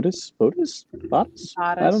bodice.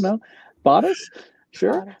 I don't know, bodice.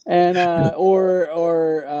 Sure. And and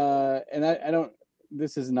I don't,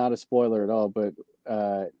 this is not a spoiler at all, but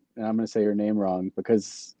and I'm going to say your name wrong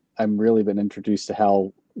because I've really been introduced to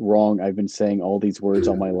how wrong I've been saying all these words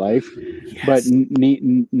all my life. Yes. But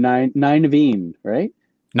Nynaeve, right?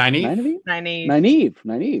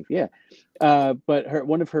 Nynaeve, yeah. But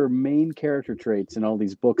one of her main character traits in all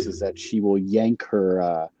these books is that she will yank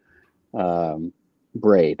her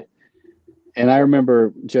braid. And I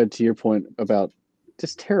remember, Judd, to your point about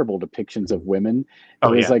just terrible depictions of women. It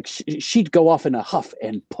was like she'd go off in a huff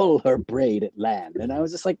and pull her braid at land, and I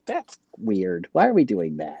was just like, "That's weird. Why are we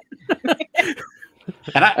doing that?"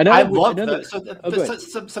 And I love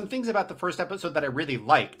some things about the first episode that I really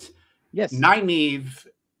liked. Yes, Nynaeve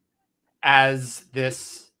as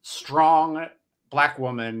this strong Black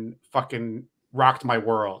woman fucking rocked my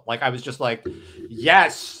world. Like, I was just like,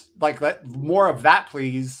 yes, like, more of that,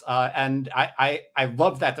 please. And I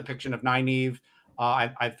love that depiction of Nynaeve.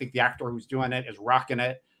 I think the actor who's doing it is rocking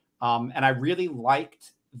it. And I really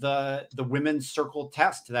liked the women's circle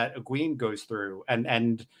test that Egwene goes through.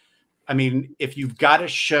 And I mean, if you've got to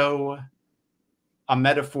show a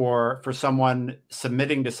metaphor for someone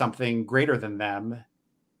submitting to something greater than them,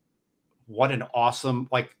 what an awesome,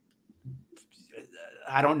 like,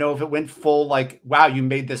 I don't know if it went full, like, wow, you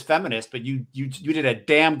made this feminist, but you did a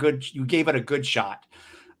damn good, you gave it a good shot.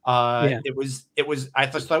 It was I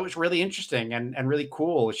just thought it was really interesting and really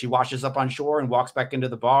cool. She washes up on shore and walks back into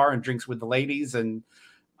the bar and drinks with the ladies, and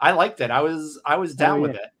I liked it. I was down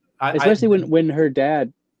with it. Especially when her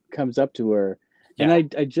dad comes up to her, and I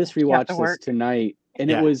just rewatched this tonight, and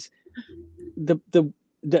it was the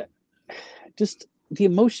just the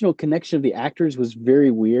emotional connection of the actors was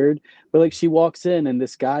very weird. But like, she walks in and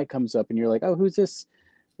this guy comes up and you're like, oh, who's this?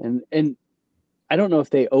 And I don't know if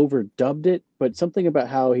they overdubbed it, but something about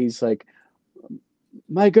how he's like,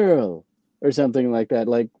 my girl, or something like that.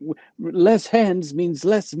 Like, less hands means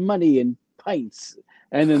less money and pints.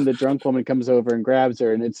 And then the drunk woman comes over and grabs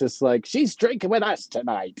her, and it's just like, she's drinking with us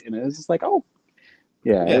tonight. And it was just like, oh,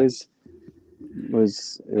 it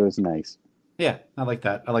was nice. Yeah, I like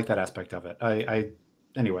that. I like that aspect of it.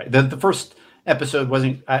 Anyway, the first episode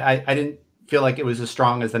wasn't, I didn't feel like it was as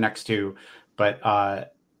strong as the next two,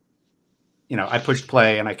 but you know, I pushed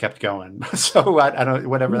play and I kept going. So I don't,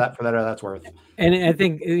 whatever that's worth. And I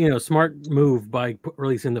think, you know, smart move by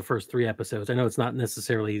releasing the first 3 episodes. I know it's not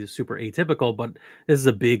necessarily super atypical, but this is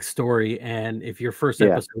a big story. And if your first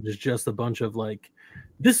episode is just a bunch of like,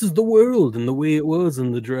 this is the world and the way it was,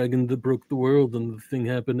 and the dragon that broke the world and the thing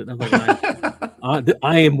happened, and I'm like,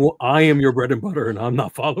 I am your bread and butter, and I'm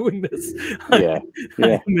not following this.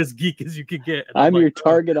 I'm as geek as you could get. I'm your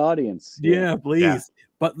target audience. Yeah, please. Yeah.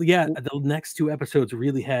 But the next 2 episodes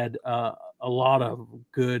really had a lot of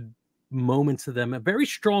good moments to them. A very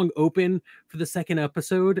strong open for the second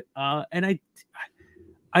episode, and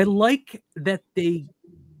I like that they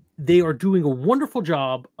are doing a wonderful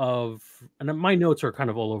job of, and my notes are kind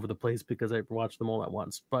of all over the place because I watched them all at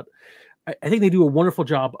once, but I think they do a wonderful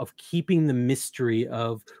job of keeping the mystery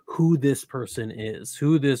of who this person is,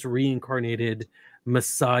 who this reincarnated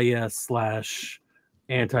Messiah /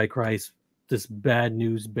 Antichrist, this bad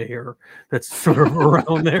news bear that's sort of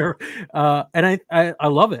around there. And I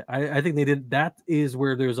love it. I think they did. That is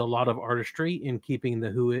where there's a lot of artistry in keeping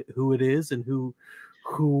the who it is and who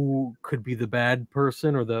could be the bad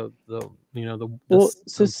person or the well,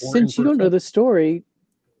 so since you don't know the story,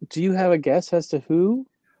 do you have a guess as to who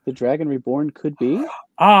the Dragon Reborn could be?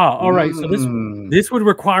 All right. So this would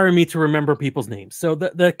require me to remember people's names. So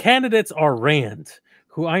the candidates are Rand,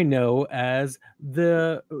 who I know as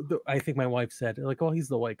the I think my wife said, like, oh, he's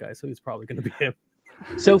the white guy, so he's probably going to be him.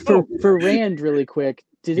 So for Rand, really quick,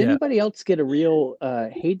 did anybody else get a real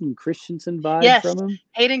Hayden Christensen vibe from him?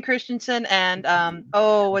 Hayden Christensen and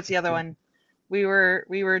what's the other one? We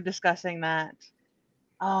were discussing that.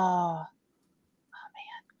 Oh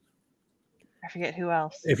man, I forget who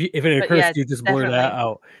else. If it occurs to you, just blur that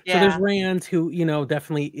out. Yeah. So there's Rand, who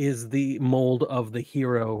definitely is the mold of the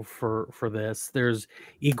hero for this. There's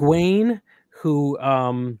Egwene, who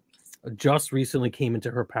just recently came into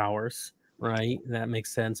her powers. Right, that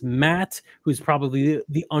makes sense. Matt, who's probably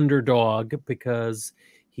the underdog because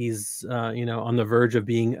he's on the verge of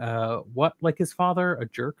being what, like his father, a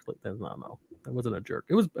jerk. Like, no, that wasn't a jerk.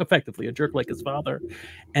 It was effectively a jerk like his father.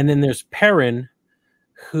 And then there's Perrin,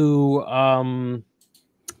 who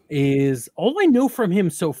is, all I know from him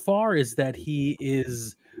so far is that he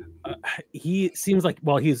is he seems like,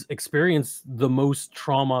 well, he's experienced the most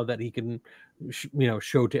trauma that he can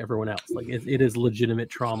show to everyone else. Like it is legitimate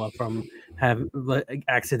trauma from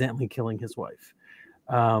accidentally killing his wife,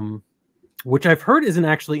 which I've heard isn't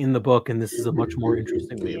actually in the book, and this is a much more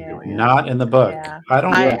interesting way of doing it. Not in the book. Yeah. I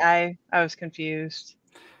don't know. I was confused.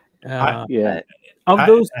 Of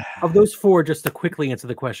those four, just to quickly answer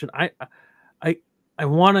the question, I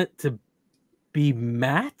want it to be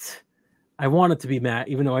Matt. I want it to be Matt,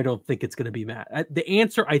 even though I don't think it's going to be Matt. The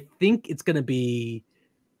answer, I think it's going to be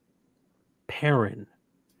Perrin,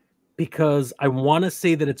 because I want to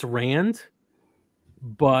say that it's Rand,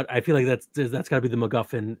 but I feel like that's got to be the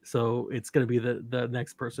MacGuffin, so it's going to be the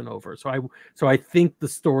next person over. So I think the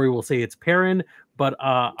story will say it's Perrin, but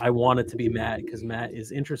I want it to be Matt because Matt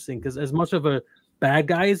is interesting. Because as much of a bad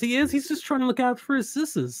guy as he is, he's just trying to look out for his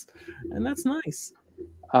sisters, and that's nice.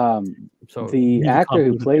 So the actor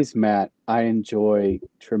who plays Matt, I enjoy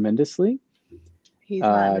tremendously. He's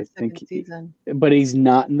not in the second season, but he's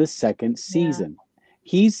not in the second season.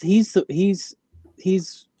 He's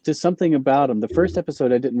just something about him. The first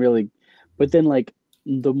episode I didn't really, but then like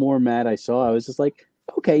the more Matt I saw, I was just like,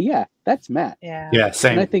 okay, yeah, that's Matt. Yeah,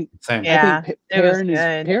 same. And I think same. I think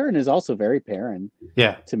Perrin is also very Perrin.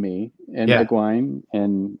 Yeah, to me, and Egwene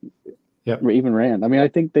and even Rand. I mean, I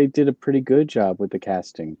think they did a pretty good job with the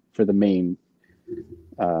casting for the main.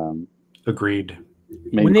 Agreed.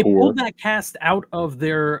 When they pulled that cast out of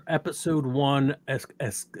their episode 1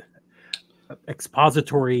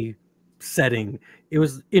 expository setting, it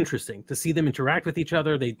was interesting to see them interact with each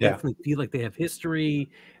other. They definitely feel like they have history.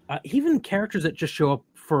 Even characters that just show up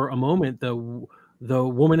for a moment. The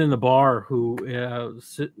woman in the bar who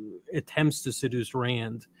attempts to seduce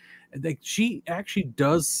Rand, she actually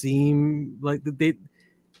does seem like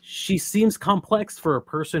she seems complex for a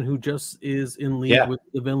person who just is in league with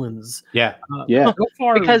the villains. So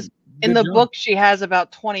far, because in the book she has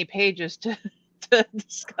about 20 pages to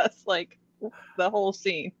discuss like the whole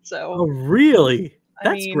scene. So really,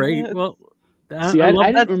 that's great. Well, I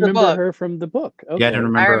didn't remember her from the book. Okay. Yeah, I didn't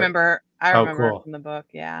remember. I remember her from the book.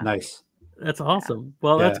 Yeah, nice. That's awesome.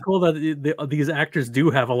 Well, that's cool that these actors do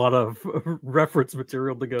have a lot of reference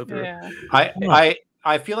material to go through. Yeah.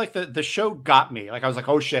 I feel like the show got me. Like I was like,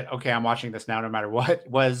 oh shit, okay, I'm watching this now no matter what.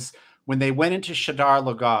 Was when they went into Shadar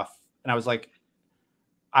Logoth, and I was like,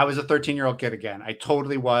 I was a 13-year-old kid again. I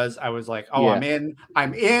totally was. I was like, oh, I'm in.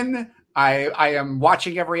 I am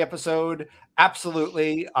watching every episode.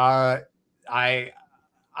 Absolutely. I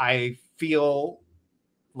feel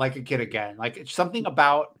like a kid again. Like it's something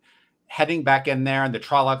about heading back in there and the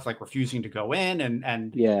Trollocs like refusing to go in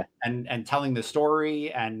and telling the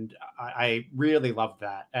story, and I really loved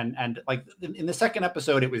that. And like in the second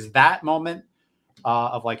episode, it was that moment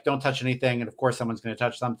of like, don't touch anything, and of course someone's going to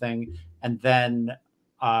touch something. And then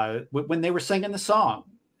when they were singing the song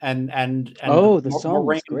and the song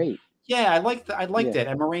was great. Yeah, I liked it,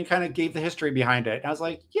 and Moraine kind of gave the history behind it. And I was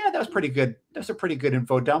like, yeah, that was pretty good. That's a pretty good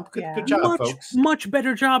info dump. Good job, folks. Much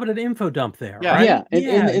better job at an info dump there. Yeah,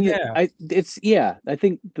 right? I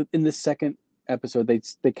think in the second episode,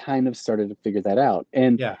 they kind of started to figure that out.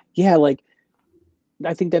 And yeah, like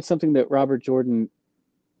I think that's something that Robert Jordan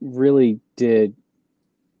really did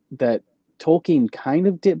that Tolkien kind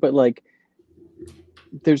of did, but like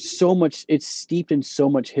there's so much, it's steeped in so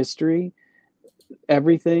much history,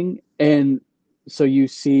 everything. And so you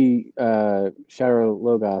see Shara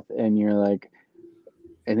Logoth and you're like,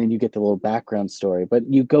 and then you get the little background story, but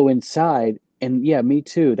you go inside and yeah, me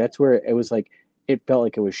too. That's where it was like, it felt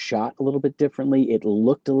like it was shot a little bit differently. It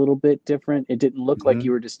looked a little bit different. It didn't look like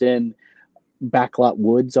you were just in backlot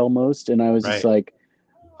woods almost. And I was just like,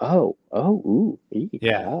 ooh,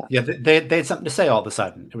 yeah. They had something to say all of a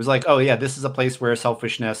sudden. It was like, oh yeah, this is a place where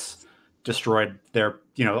selfishness destroyed their,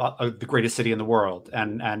 the greatest city in the world,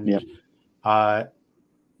 and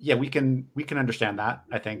yeah, we can understand that,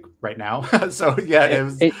 I think, right now. So yeah, it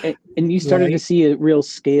was, and you started to see a real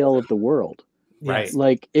scale of the world, right?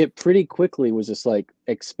 Like it pretty quickly was just like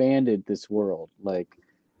expanded this world like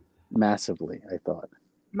massively. I thought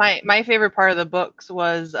my favorite part of the books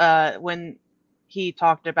was when he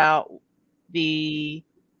talked about the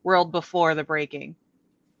world before the breaking,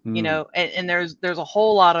 and there's a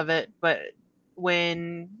whole lot of it, but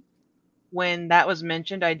when that was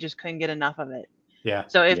mentioned, I just couldn't get enough of it. Yeah.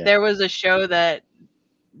 So if there was a show that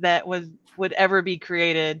would ever be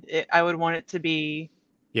created, I would want it to be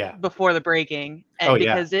before the breaking, and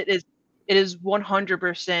because it is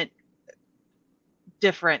 100%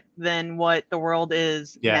 different than what the world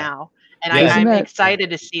is now. And I'm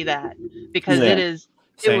excited to see that, because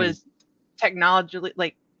it was technologically,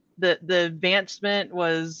 like the advancement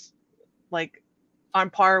was like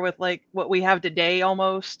on par with like what we have today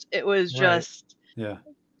almost. It was just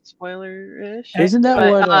spoiler-ish. Isn't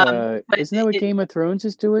that what Game of Thrones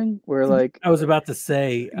is doing? Where like I was about to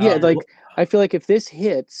say, like I feel like if this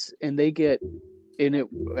hits and they get in it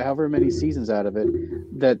however many seasons out of it,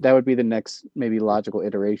 that would be the next maybe logical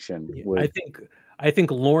iteration. I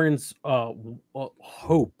think Lauren's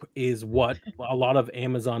hope is what a lot of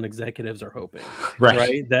Amazon executives are hoping,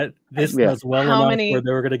 right? That this does well enough where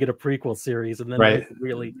they were going to get a prequel series, and then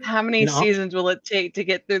really, how many seasons will it take to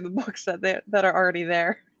get through the books that are already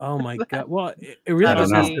there? Oh my god! Well, it really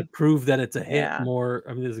just has to prove that it's a hit more.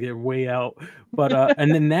 I mean, this is getting way out, but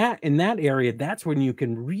and then in that area, that's when you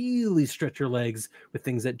can really stretch your legs with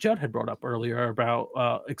things that Judd had brought up earlier about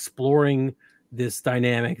exploring this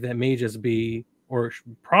dynamic that may just be, or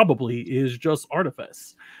probably is, just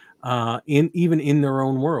artifice, even in their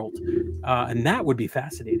own world, and that would be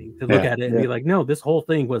fascinating to look at it and be like, no, this whole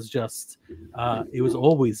thing was just, it was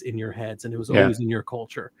always in your heads and it was always in your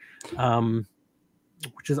culture.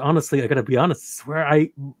 Which is honestly, I gotta be honest, where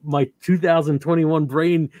my 2021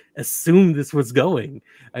 brain assumed this was going.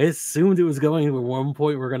 I assumed it was going. At one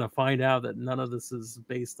point, we're gonna find out that none of this is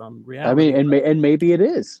based on reality. I mean, and maybe it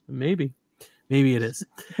is. Maybe it is.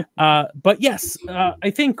 But yes, I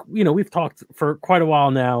think we've talked for quite a while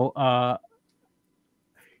now.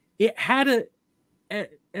 It had a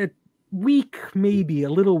weak, maybe a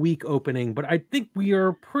little weak opening, but I think we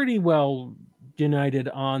are pretty well united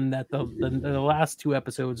on that. The last two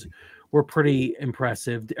episodes were pretty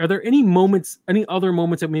impressive. Are there any other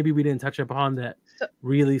moments that maybe we didn't touch upon that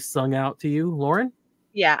really sung out to you, Lauren?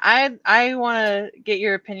 Yeah, I want to get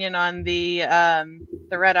your opinion on the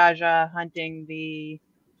Red Aja hunting the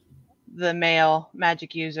male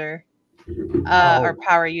magic user or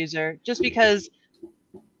power user, just because,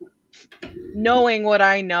 knowing what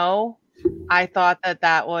I know, I thought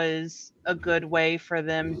that was a good way for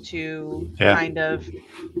them to kind of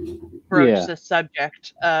broach the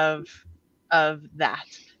subject of that,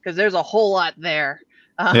 because there's a whole lot there,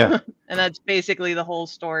 and that's basically the whole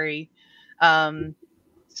story.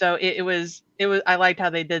 So it was I liked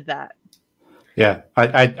how they did that. Yeah,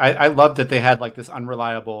 I love that they had like this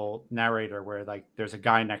unreliable narrator where like there's a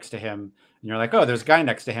guy next to him and you're like, oh, there's a guy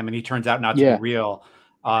next to him, and he turns out not to be real.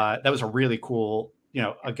 That was a really cool,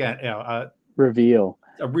 reveal.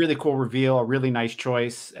 A really cool reveal, a really nice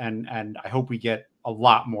choice, and I hope we get a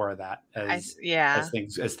lot more of that as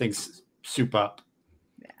things soup up.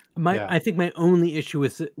 I think my only issue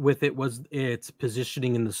with it was its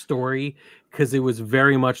positioning in the story, because it was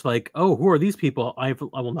very much like, oh, who are these people? I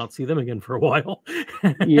will not see them again for a while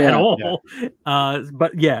at all.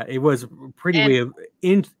 But yeah, it was a pretty way of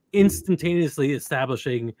instantaneously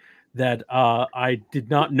establishing that I did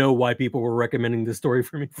not know why people were recommending this story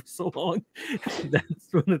for me for so long. That's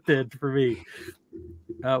what it did for me.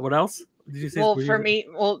 What else did you say? Well, for me,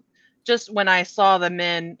 just when I saw the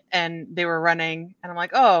men and they were running, and I'm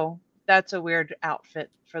like, oh, that's a weird outfit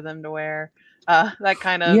for them to wear. That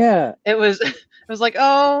kind of, it was like,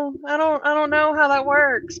 oh, I don't know how that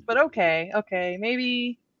works, but okay,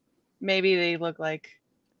 maybe maybe they look like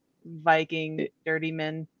Viking dirty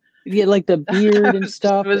men. Yeah, like the beard and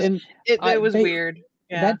stuff. It was weird.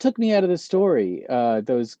 Yeah. That took me out of the story,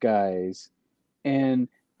 those guys. And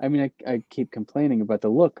I mean, I keep complaining about the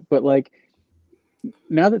look, but like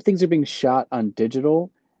now that things are being shot on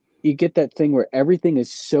digital, you get that thing where everything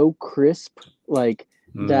is so crisp, like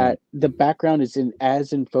that the background is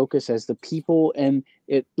as in focus as the people, and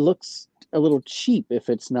it looks a little cheap if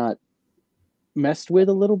it's not messed with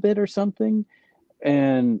a little bit or something.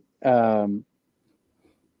 And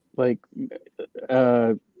like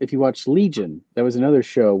if you watch Legion, that was another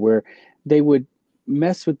show where they would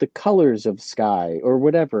mess with the colors of sky or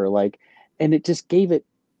whatever, like, and it just gave it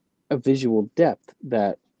a visual depth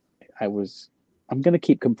that I'm going to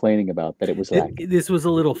keep complaining about that it was lacking. This was a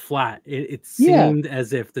little flat. It seemed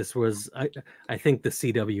as if this was, I think the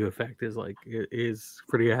CW effect is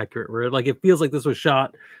pretty accurate, where like it feels like this was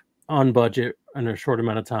shot on budget in a short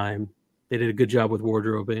amount of time. They did a good job with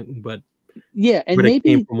wardrobing, but yeah, and maybe it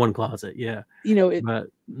came from one closet. Yeah, you know,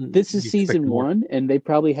 this is season 1, and they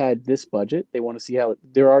probably had this budget. They want to see how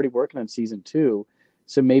they're already working on season 2,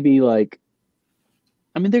 so maybe like,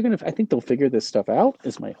 I mean, I think they'll figure this stuff out.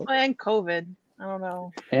 Is my hope. And COVID, I don't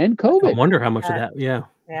know. And COVID. I wonder how much of that. Yeah,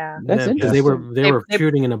 that's interesting. They were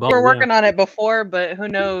shooting in a bubble. They were working on it before, but who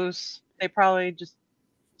knows? They probably just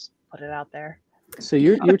put it out there. So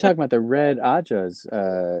you were talking about the red Ajas,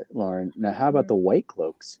 Lauren. Now, how about the white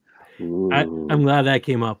cloaks? I'm glad that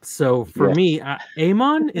came up. So for me,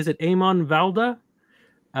 Amon, is it Amon Valda?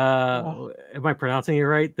 Am I pronouncing it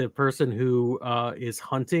right? The person who is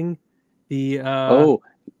hunting the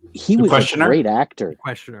he was a great actor.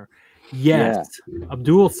 Questioner. Yes, yeah.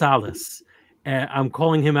 Abdul Salas. I'm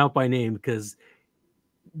calling him out by name because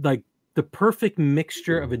like the perfect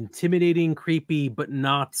mixture of intimidating, creepy, but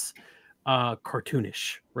not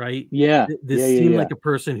cartoonish, right? Yeah. This seemed like a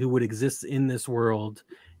person who would exist in this world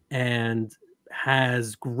and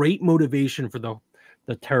has great motivation for the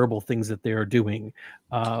terrible things that they are doing,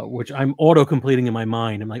 which I'm auto-completing in my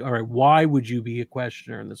mind. I'm like, all right, why would you be a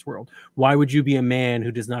questioner in this world? Why would you be a man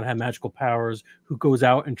who does not have magical powers, who goes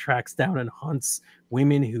out and tracks down and hunts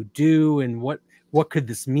women who do? And what could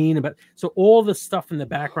this mean about? So all the stuff in the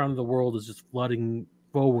background of the world is just flooding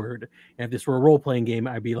forward. And if this were a role-playing game,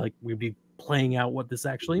 we'd be playing out what this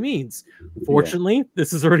actually means. Fortunately,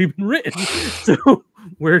 this has already been written, so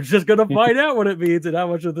we're just gonna find out what it means and how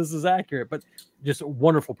much of this is accurate. But just a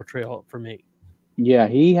wonderful portrayal for me. Yeah,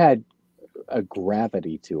 he had a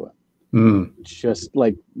gravity to him. Just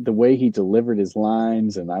like the way he delivered his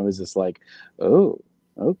lines, and I was just like, oh,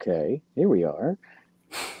 okay, here we are.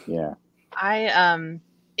 Yeah. I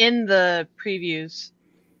in the previews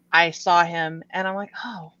I saw him and I'm like,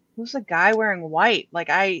 oh, who's the guy wearing white? Like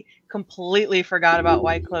I completely forgot about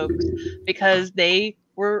white cloaks because they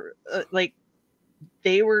were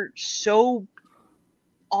they were so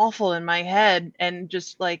awful in my head, and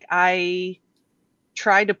just like I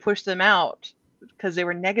tried to push them out because they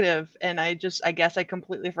were negative, and I guess I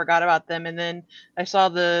completely forgot about them. And then I saw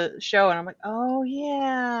the show and I'm like, oh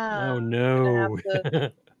yeah, oh no, I have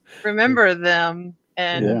to remember them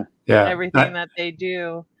and everything that they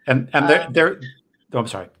do. And they're oh, I'm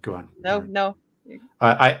sorry, go on. No.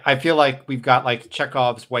 I feel like we've got like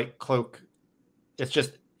Chekhov's white cloak.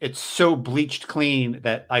 It's so bleached clean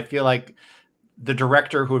that I feel like the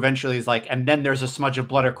director who eventually is like, and then there's a smudge of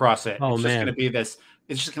blood across it. Oh, it's man.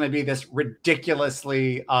 Just going to be this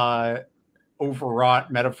ridiculously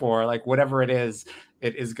overwrought metaphor. Like whatever it is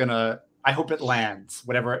going to, I hope it lands.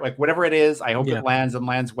 Whatever it is, I hope it lands and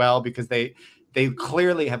lands well, because they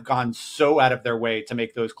clearly have gone so out of their way to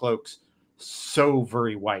make those cloaks so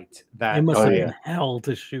very white that it must have been hell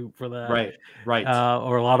to shoot for that. Right.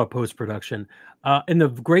 Or a lot of post-production. In the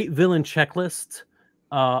great villain checklist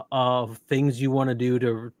of things you want to do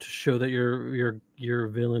to show that your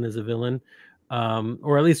villain is a villain,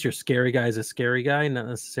 or at least your scary guy is a scary guy, not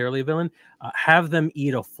necessarily a villain, have them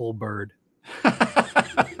eat a full bird.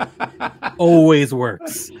 Always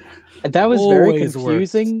works. That was very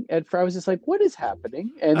confusing. I was just like, what is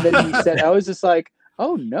happening? And then he said, I was just like,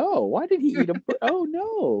 oh no, why did he eat a bird? Oh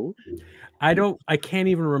no. I can't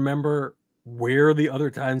even remember where the other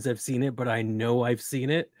times I've seen it, but I know I've seen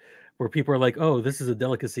it where people are like, oh, this is a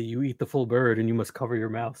delicacy. You eat the full bird and you must cover your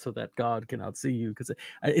mouth so that God cannot see you, because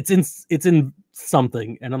it's in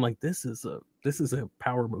something. And I'm like, this is a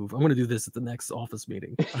power move. I'm going to do this at the next office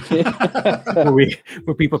meeting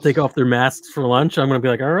where people take off their masks for lunch. I'm going to be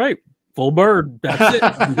like, all right, full bird. That's it.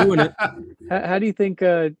 I'm doing it. How do you think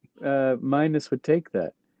Minus would take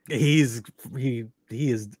that? He's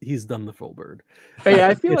done the full bird. Hey,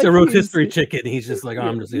 I feel it's like a rotisserie chicken. He's just like, oh,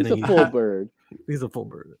 I'm just he's gonna a full bird. He's a full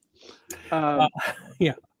bird.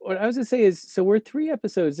 Yeah. What I was gonna say is, so we're 3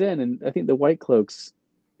 episodes in, and I think the White Cloaks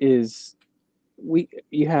is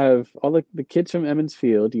you have all the kids from Emmons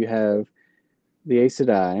Field, you have the Aes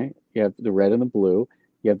Sedai, you have the red and the blue,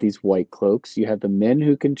 you have these White Cloaks, you have the men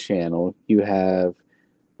who can channel, you have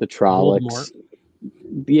the Trollocs.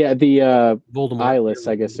 Yeah, the Voldemort. eyeless,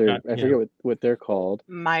 I guess I forget what they're called.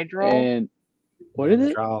 Mydrol. And what is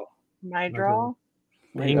it? Mydrol.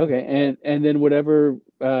 Okay, and then whatever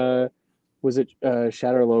was it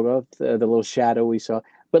Shadow logo, the little shadow we saw.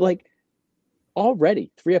 But like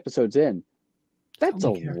already 3 episodes in, that's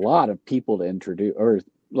a lot of people to introduce, or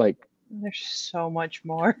like there's so much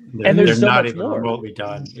more. And there's so not much even more. remotely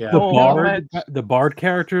done. Yeah. The Bard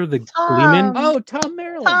character, the Gleeman. Oh, Tom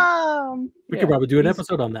Maryland. Tom. We could probably do an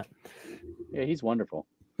episode on that. Yeah, he's wonderful.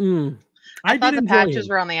 I thought the patches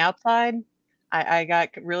were on the outside. I got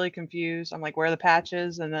really confused. I'm like, where are the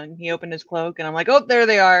patches? And then he opened his cloak, and I'm like, oh, there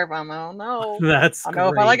they are. I'm like, oh no. That's I don't know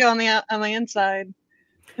if I like it on the inside.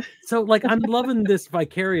 So like I'm loving this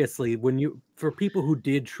vicariously for people who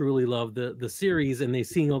did truly love the series, and they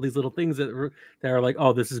seeing all these little things that are like,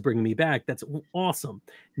 oh, this is bringing me back. That's awesome.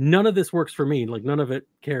 None of this works for me. Like none of it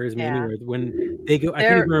carries me anywhere. When they go, I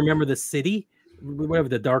can't even remember the city, whatever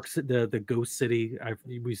the ghost city.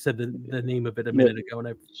 We said the name of it a minute ago, and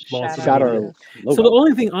I lost it. So the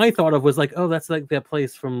only thing I thought of was like, oh, that's like that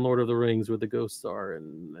place from Lord of the Rings where the ghosts are,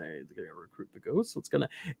 and they're gonna recruit the ghosts.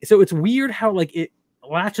 So it's weird how like it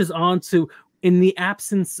latches on to, in the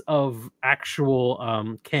absence of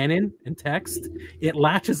actual canon and text, it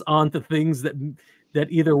latches on to things that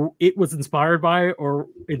either it was inspired by or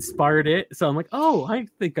inspired it. So I'm like, oh, I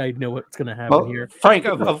think I know what's going to happen here. Frank,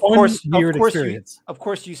 of course,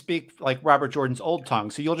 you speak like Robert Jordan's Old Tongue,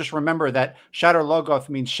 so you'll just remember that Shadow Logoth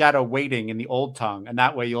means shadow waiting in the Old Tongue, and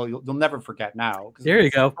that way you'll never forget now. There you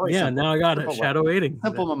go. Yeah, simple, now I got it. Shadow waiting.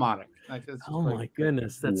 Simple mnemonic. Oh my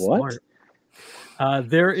goodness, that's smart.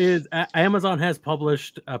 There is Amazon has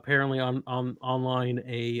published apparently on online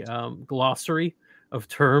a glossary of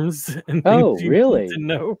terms and things you need to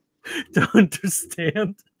know to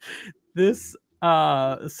understand this.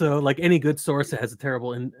 So like any good source, it has a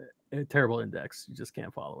terrible index. You just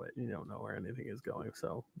can't follow it. You don't know where anything is going.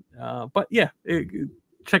 So, but yeah,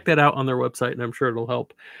 check that out on their website, and I'm sure it'll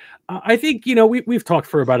help. I think we've talked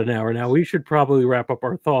for about an hour now. We should probably wrap up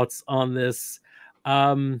our thoughts on this.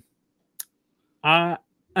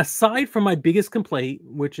 Aside from my biggest complaint,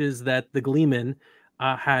 which is that the Gleeman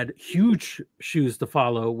had huge shoes to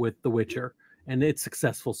follow with The Witcher and its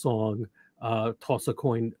successful song, Toss a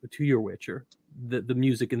Coin to Your Witcher. The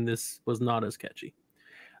music in this was not as catchy.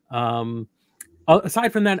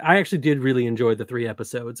 Aside from that, I actually did really enjoy the 3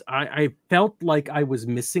 episodes. I felt like I was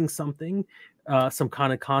missing something, some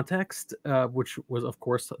kind of context, which was, of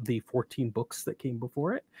course, the 14 books that came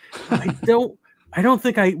before it. I don't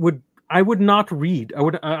think I would not read. I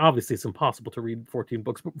would obviously it's impossible to read 14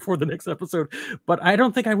 books before the next episode, but I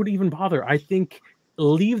don't think I would even bother. I think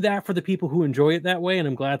leave that for the people who enjoy it that way, and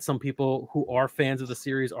I'm glad some people who are fans of the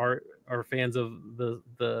series are fans of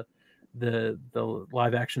the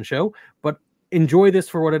live action show. But enjoy this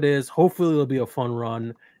for what it is. Hopefully it'll be a fun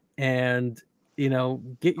run, and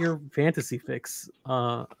get your fantasy fix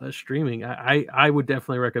streaming. I would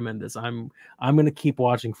definitely recommend this. I'm going to keep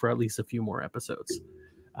watching for at least a few more episodes.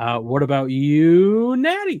 What about you,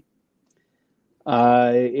 Natty?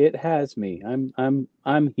 It has me.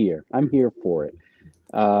 I'm here. I'm here for it.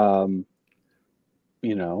 I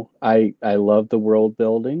love the world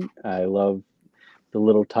building. I love the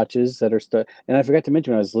little touches that are stuff. And I forgot to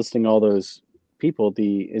mention when I was listing all those people.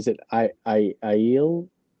 Is it Aiel?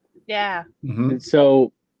 Yeah. Mm-hmm.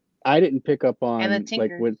 So I didn't pick up on and the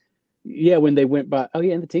Tinkers. when they went by. Oh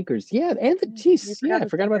yeah, and the Tinkers. Yeah, and I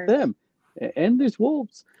forgot about them. And there's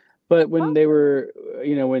wolves. But when they were,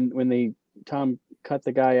 when Tom cut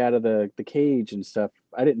the guy out of the cage and stuff,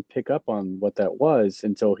 I didn't pick up on what that was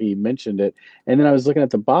until he mentioned it. And then I was looking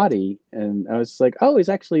at the body, and I was like, oh, he's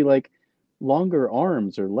actually like longer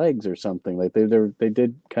arms or legs or something. Like they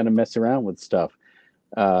did kind of mess around with stuff.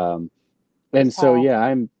 And so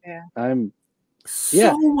I'm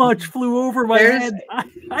so much flew over my head.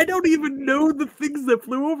 I don't even know the things that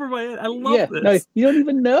flew over my head. I love this. No, you don't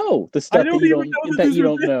even know the stuff that you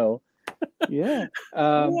don't know. Yeah.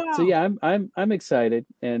 Wow. So yeah, I'm excited,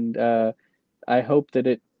 and I hope that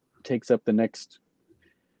it takes up the next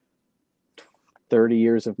 30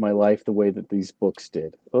 years of my life the way that these books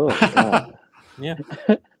did. Oh God. Yeah.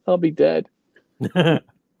 I'll be dead.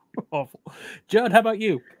 Awful. Judd, how about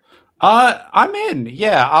you? I'm in.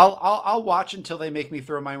 Yeah, I'll watch until they make me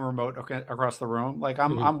throw my remote across the room. Like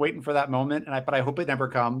I'm waiting for that moment, but I hope it never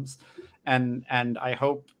comes. And I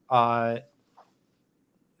hope that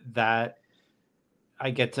I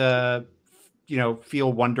get to,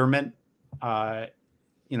 feel wonderment. I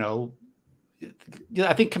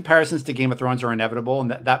think comparisons to Game of Thrones are inevitable,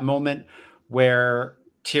 and that moment where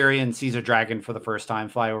Tyrion sees a dragon for the first time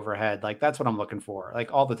fly overhead, like that's what I'm looking for,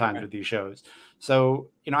 like all the times with these shows. So,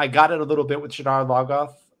 I got it a little bit with Shadar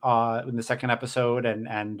Logoth in the second episode,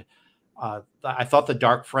 and I thought the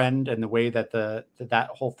Dark Friend and the way that that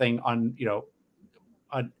whole thing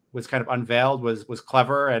was kind of unveiled was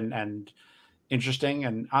clever and interesting,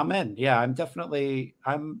 and I'm in. Yeah, I'm definitely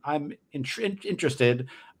interested.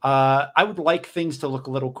 I would like things to look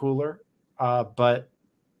a little cooler, but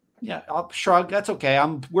yeah, I'll shrug. That's okay.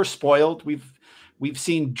 We're spoiled. We've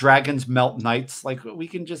seen dragons melt knights. Like we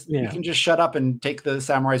can just shut up and take the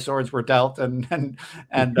samurai swords we're dealt, and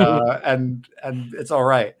it's all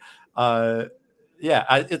right.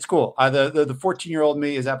 It's cool. The 14-year-old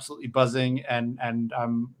me is absolutely buzzing, and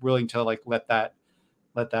I'm willing to like let that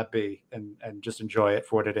be and just enjoy it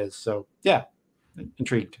for what it is. So yeah,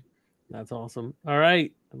 intrigued. That's awesome. All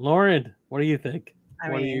right, Lauren, what do you think?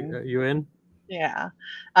 Are you in? Yeah.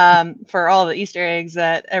 For all the Easter eggs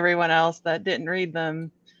that everyone else that didn't read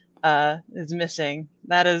them is missing.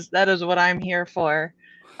 That is what I'm here for.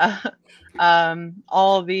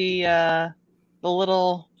 All the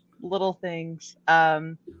little things.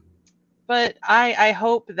 But I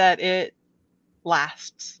hope that it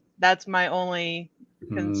lasts. That's my only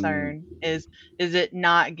concern is it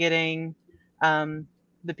not getting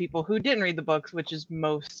the people who didn't read the books, which is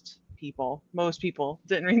most people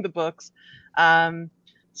didn't read the books.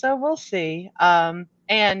 So we'll see.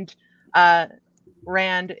 And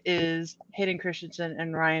Rand is Hayden Christensen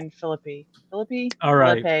and Ryan Phillippe. All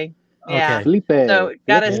right. Philippe. Yeah. Okay. Felipe. So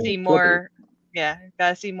gotta see Felipe. more. Yeah,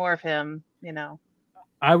 gotta see more of him.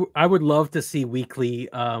 I would love to see weekly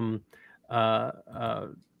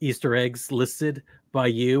Easter eggs listed by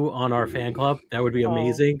you on our fan club. That would be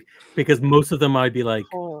amazing, because most of them I'd be like,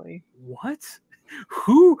 Holy. what?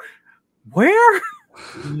 Who? Where?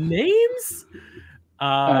 Names?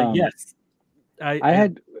 Yes. I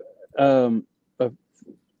had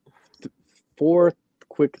 4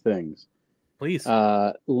 quick things. Please.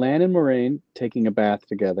 Lan and Moraine taking a bath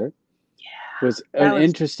together was that an was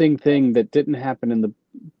interesting thing that didn't happen in the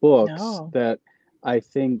books. No. That I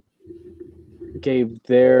think gave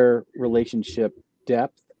their relationship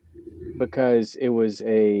depth, because it was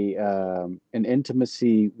an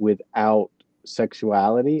intimacy without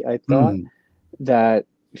sexuality. I thought that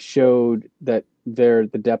showed that the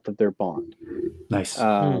depth of their bond. Nice.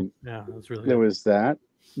 Yeah, that's really There good. was that.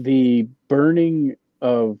 The burning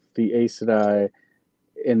of the Aes Sedai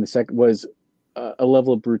in the second was a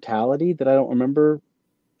level of brutality that I don't remember,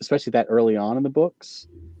 especially that early on in the books.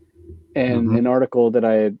 And an article that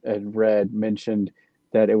I had read mentioned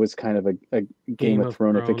that it was kind of a Game of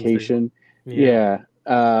Thronification. Yeah.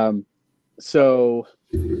 So,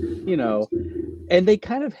 and they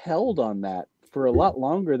kind of held on that for a lot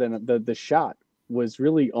longer than the shot was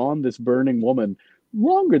really on this burning woman,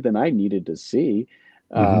 longer than I needed to see.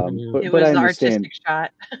 But it was I the understand. artistic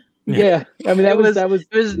shot. Yeah, I mean it was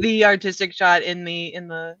the artistic shot in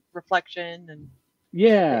the reflection, and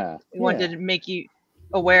we wanted to make you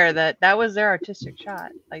aware that was their artistic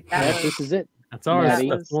shot. Like that. This is it. That's ours. Natty,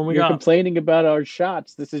 That's the one we you're got. Complaining about our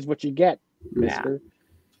shots. This is what you get, mister.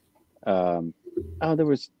 There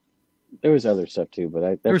was other stuff too,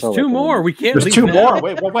 but there's 2 more. We can't. There's 2 more.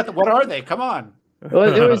 Wait, what are they? Come on.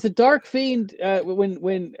 Well, there was the Dark Fiend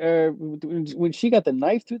when she got the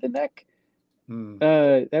knife through the neck.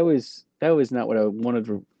 That was not what I wanted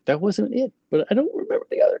to. That wasn't it. But I don't remember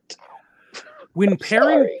the other 2. When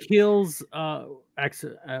Perrin kills,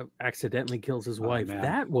 accidentally kills his wife,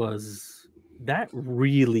 that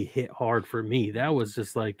really hit hard for me. That was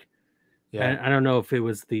just like, I don't know if it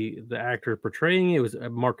was the actor portraying it. It was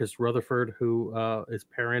Marcus Rutherford, who is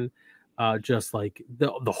Perrin. Just like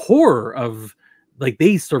the horror of, like,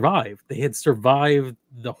 they survived. They had survived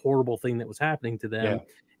the horrible thing that was happening to them,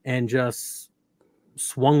 and just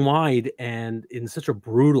swung wide and in such a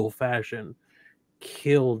brutal fashion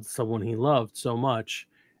killed someone he loved so much.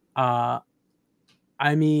 I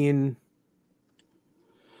mean,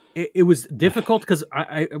 it was difficult because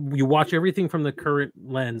you watch everything from the current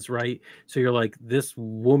lens, right? So you're like, this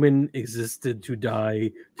woman existed to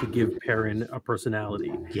die to give Perrin a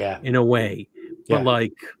personality, in a way. But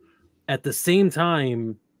like at the same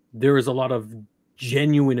time, there is a lot of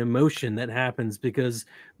genuine emotion that happens, because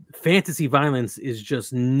fantasy violence is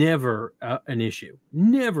just never an issue.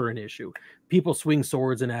 Never an issue. People swing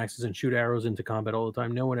swords and axes and shoot arrows into combat all the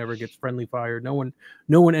time. No one ever gets friendly fire. No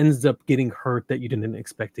one ends up getting hurt that you didn't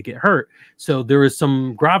expect to get hurt. So there is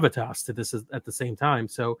some gravitas to this at the same time.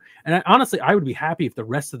 So, and honestly, I would be happy if the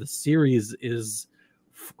rest of the series is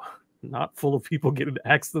not full of people getting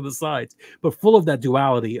axed to the sides, but full of that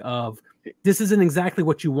duality of, this isn't exactly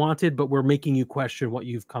what you wanted, but we're making you question what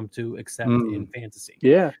you've come to accept in fantasy.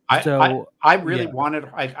 Yeah. I really wanted,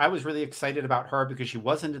 I was really excited about her because she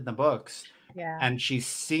wasn't in the books. Yeah. And she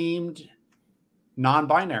seemed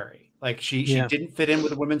non-binary. Like she didn't fit in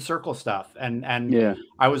with the women's circle stuff. And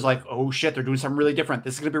I was like, oh shit, they're doing something really different.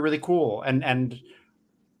 This is going to be really cool. And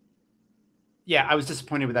yeah, I was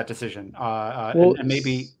disappointed with that decision. And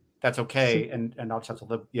maybe that's okay. And I'll just have to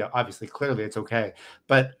live. Yeah, obviously, clearly it's okay.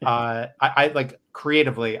 But I like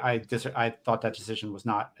creatively, I thought that decision was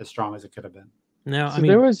not as strong as it could have been. No, so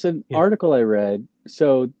there was an article I read.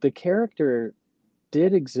 So the character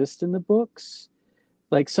did exist in the books.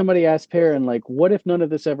 Like somebody asked Perrin, like, what if none of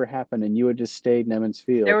this ever happened and you had just stayed in Emmons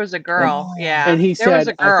Field? There was a girl, and he there said, was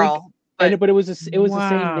a girl, but it was the same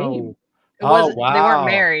name. It wasn't. They weren't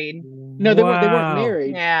married. No, they weren't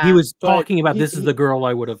married. Yeah, he was talking about this is the girl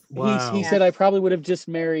I would have. He said I probably would have just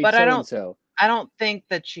married so-and-so. I don't think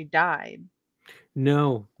that she died.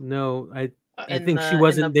 No, I think she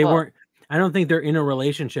wasn't. They weren't. I don't think they're in a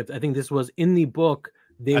relationship. I think this was in the book.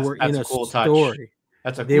 They were in a cool story. Touch.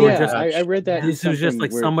 That's a they cool were just. I read that. This was just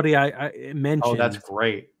like somebody I mentioned. Oh, that's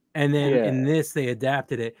great. And then in this, they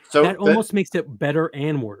adapted it. So that almost makes it better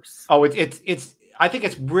and worse. Oh, it's. I think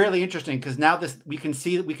it's really interesting because now we can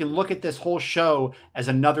look at this whole show as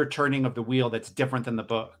another turning of the wheel that's different than the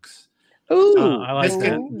books. Ooh, I like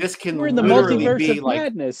this can we're in the literally multiverse be of like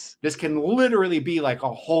madness. This can literally be like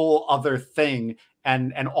a whole other thing,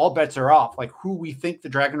 and all bets are off. Like who we think the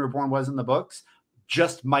Dragon Reborn was in the books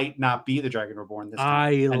just might not be the Dragon Reborn this time.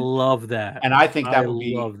 I love that, and I think that would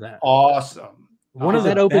be awesome. One of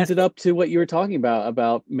that opens it up to what you were talking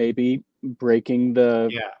about maybe breaking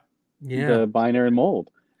the binary mold.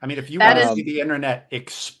 I mean, if you want to see the internet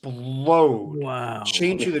explode,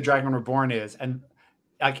 change who the Dragon Reborn is, and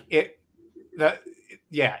like it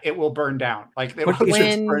will burn down. Like it will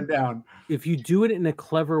just burn down. If you do it in a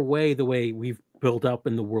clever way, the way we've built up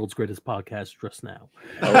in the world's greatest podcast just now,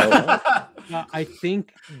 I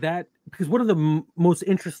think that because one of the most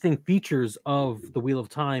interesting features of the Wheel of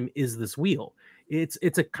Time is this wheel.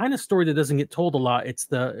 It's a kind of story that doesn't get told a lot. It's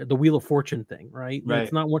the Wheel of Fortune thing, right?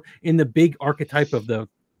 It's not one in the big archetype of the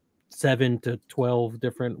 7 to 12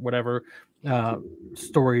 different whatever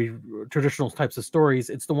story, traditional types of stories.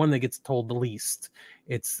 It's the one that gets told the least.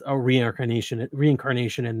 It's a reincarnation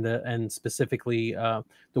and specifically the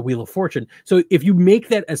Wheel of Fortune. So if you make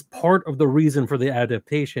that as part of the reason for the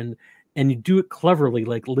adaptation and you do it cleverly,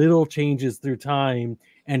 like little changes through time,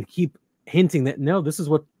 and keep hinting that no, this is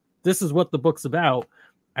what the book's about,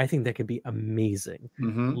 I think that could be amazing.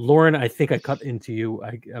 Lauren, I think I cut into you.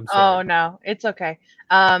 I'm sorry. Oh no, it's okay.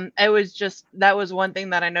 It was just that was one thing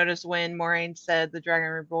that I noticed when Moraine said the Dragon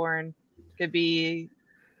Reborn could be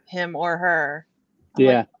him or her. I'm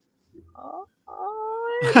like,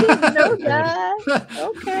 I didn't know that.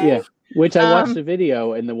 Okay. Yeah, which I watched the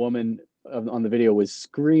video, and the woman on the video was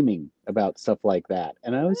screaming about stuff like that,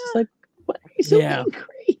 and I was just like, "What are you so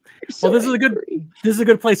angry?" Well, this is a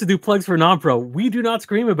good place to do plugs for Non-Pro. We do not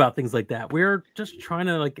scream about things like that. We're just trying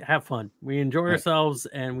to like have fun. We enjoy ourselves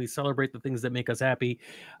and we celebrate the things that make us happy.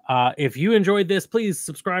 If you enjoyed this, please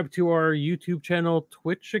subscribe to our YouTube channel,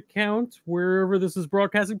 Twitch account, wherever this is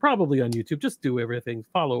broadcasting, probably on YouTube. Just do everything.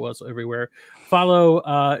 Follow us everywhere.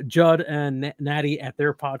 Follow Judd and Natty at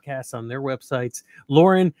their podcasts on their websites.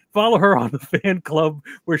 Lauren, follow her on the fan club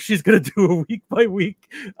where she's going to do a week by week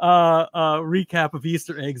recap of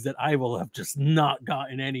Easter eggs that I will have just not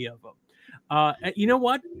gotten any of them. You know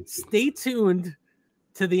what? Stay tuned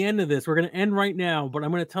to the end of this. We're going to end right now, but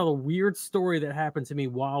I'm going to tell a weird story that happened to me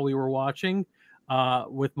while we were watching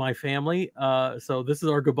with my family. So this is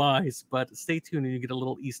our goodbyes, but stay tuned and you get a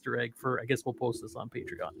little Easter egg for, I guess we'll post this on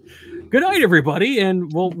Patreon. Good night, everybody,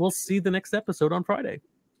 and we'll see the next episode on Friday.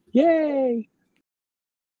 Yay!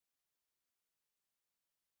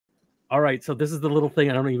 All right, so this is the little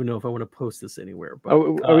thing. I don't even know if I want to post this anywhere. But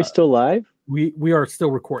are we still live? We are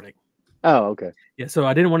still recording. Oh, okay. Yeah, so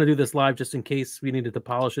I didn't want to do this live just in case we needed to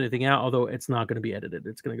polish anything out, although it's not going to be edited.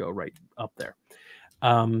 It's going to go right up there.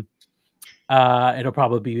 It'll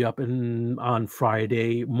probably be up on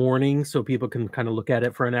Friday morning so people can kind of look at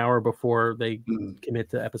it for an hour before they commit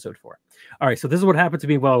to episode 4. All right, so this is what happened to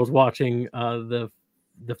me while I was watching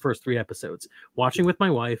the first 3 episodes. Watching with my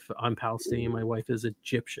wife. I'm Palestinian. My wife is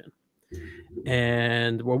Egyptian,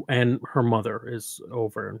 and her mother is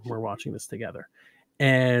over, and we're watching this together.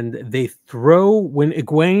 And they throw when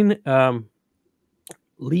Egwene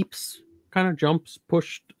leaps, kind of jumps,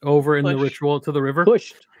 pushed over in the ritual to the river.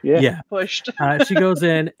 Pushed. Yeah. Pushed. She goes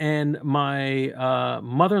in, and my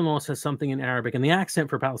mother-in-law says something in Arabic, and the accent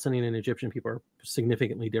for Palestinian and Egyptian people are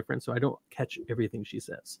significantly different, so I don't catch everything she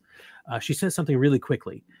says. She says something really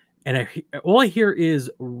quickly, and all I hear is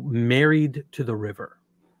 "married to the river."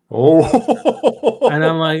 Oh, and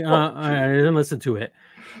I'm like, I didn't listen to it.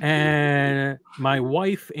 And my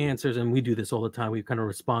wife answers, and we do this all the time. We kind of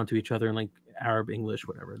respond to each other in like Arab, English,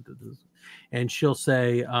 whatever. And she'll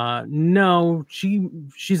say, no,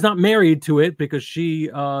 she's not married to it because she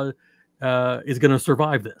is going to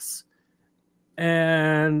survive this.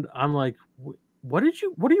 And I'm like, what are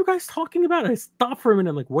you guys talking about? And I stop for a minute.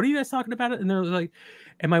 I'm like, what are you guys talking about? And they're like,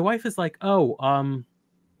 and my wife is like,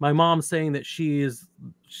 my mom's saying that she's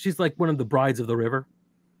like one of the brides of the river.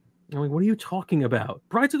 I'm like, what are you talking about?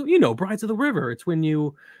 Brides of the river. It's when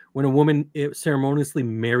a woman ceremoniously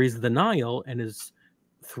marries the Nile and is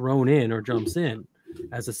thrown in or jumps in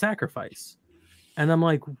as a sacrifice. And I'm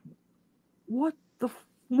like, what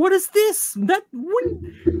is this? She's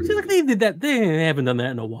like, they did that. They haven't done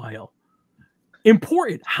that in a while.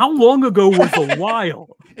 Important. How long ago was a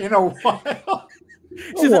while? In a while.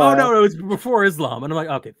 She's like, oh no, it was before Islam. And I'm like,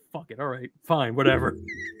 okay, fuck it. All right, fine, whatever.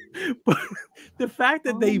 But the fact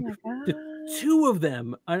that the 2 of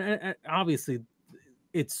them, and obviously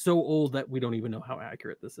it's so old that we don't even know how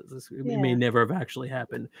accurate this is. It may never have actually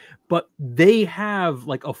happened, but they have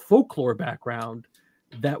like a folklore background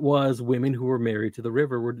that was women who were married to the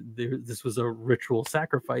river. This was a ritual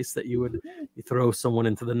sacrifice that you throw someone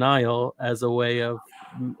into the Nile as a way of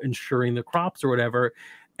ensuring the crops or whatever.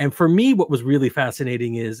 And for me, what was really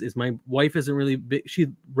fascinating is my wife isn't really big. She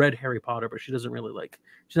read Harry Potter, but she doesn't really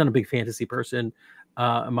she's not a big fantasy person.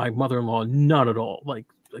 My mother-in-law, not at all. Like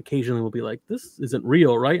occasionally will be like, this isn't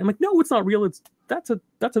real, right? I'm like, no, it's not real. That's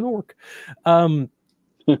an orc.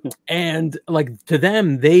 And like to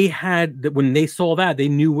them, they had when they saw that, they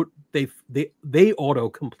knew what they auto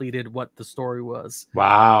completed what the story was.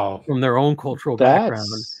 Wow. From their own cultural background.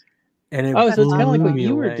 And so it's kind of like what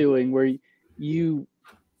you were doing, where you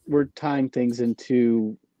were tying things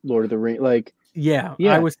into Lord of the Rings, like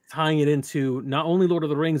I was tying it into not only Lord of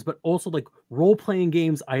the Rings, but also like role-playing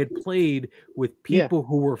games I had played with people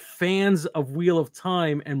who were fans of Wheel of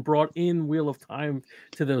Time and brought in Wheel of Time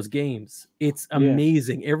to those games. It's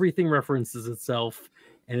amazing. Everything references itself,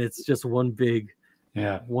 and it's just one big,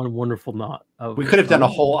 one wonderful knot. We could have done a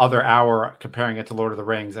whole other hour comparing it to Lord of the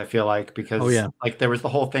Rings, I feel like, because like there was the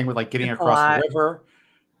whole thing with like getting across the river.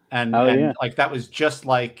 And like that was just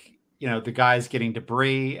like, the guys getting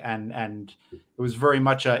debris, and it was very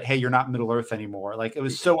much a, hey, you're not Middle Earth anymore. Like it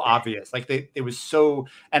was so obvious. Like it was so,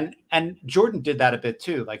 and Jordan did that a bit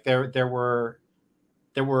too. Like there were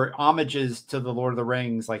homages to the Lord of the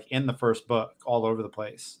Rings like in the first book all over the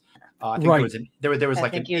place. I think there was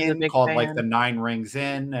like an inn called like the 9 Rings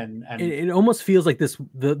Inn, and it almost feels like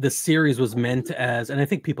the series was meant as, and I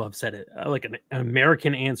think people have said it, like an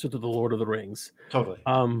American answer to the Lord of the Rings. Totally.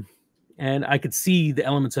 And I could see the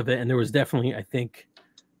elements of it, and there was definitely, I think,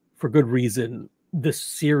 for good reason, this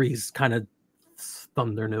series kind of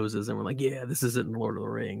thumbed their noses and were like, yeah, this isn't Lord of the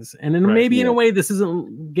Rings. And then maybe in a way this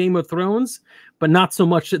isn't Game of Thrones, but not so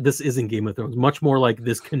much that this isn't Game of Thrones. Much more like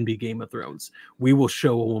this can be Game of Thrones. We will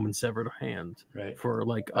show a woman severed her hand for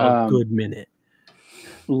like a good minute.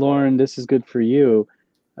 Lauren, this is good for you.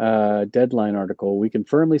 Deadline article. We can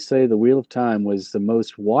firmly say The Wheel of Time was the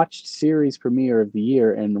most watched series premiere of the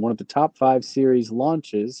year and one of the top 5 series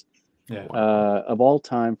launches of all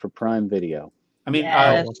time for Prime Video. I mean,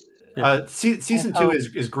 season 2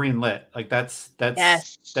 is green lit. Like that's done.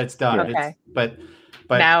 Okay. But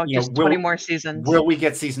now just 20 more seasons. Will we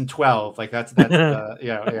get season 12? Like that's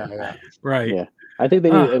right. Yeah, I think they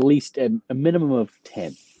need at least a minimum of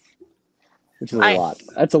 10. Which is a lot.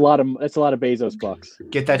 That's a lot of Bezos bucks.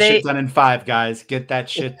 Get that shit done in 5, guys. Get that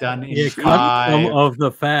shit done in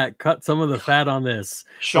 5. Cut some of the fat on this.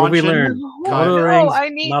 Sean, what we learned? Lord of the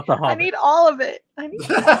Rings, not the Hobbit. I need all of it.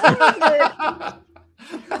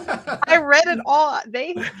 I read it all.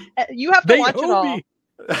 You have to watch it all.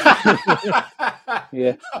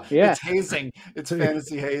 Yeah. It's hazing. It's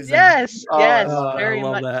fantasy hazing. Yes, very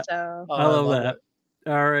much that. so. I love that.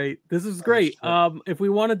 All right, this is great. If we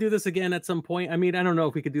want to do this again at some point, I mean, I don't know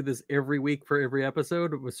if we could do this every week for every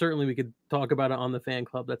episode. But certainly, we could talk about it on the fan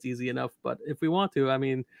club. That's easy enough. But if we want to, I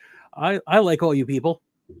mean, I like all you people.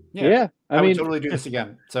 Yeah. I would mean, totally do this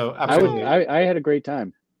again. So I absolutely. I had a great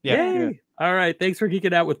time. Yeah. Yay. All right. Thanks for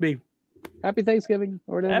geeking out with me. Happy Thanksgiving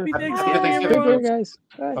or whatever. Happy Happy Thanksgiving, Thanksgiving. Take care, everyone. guys.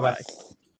 Bye. Bye-bye.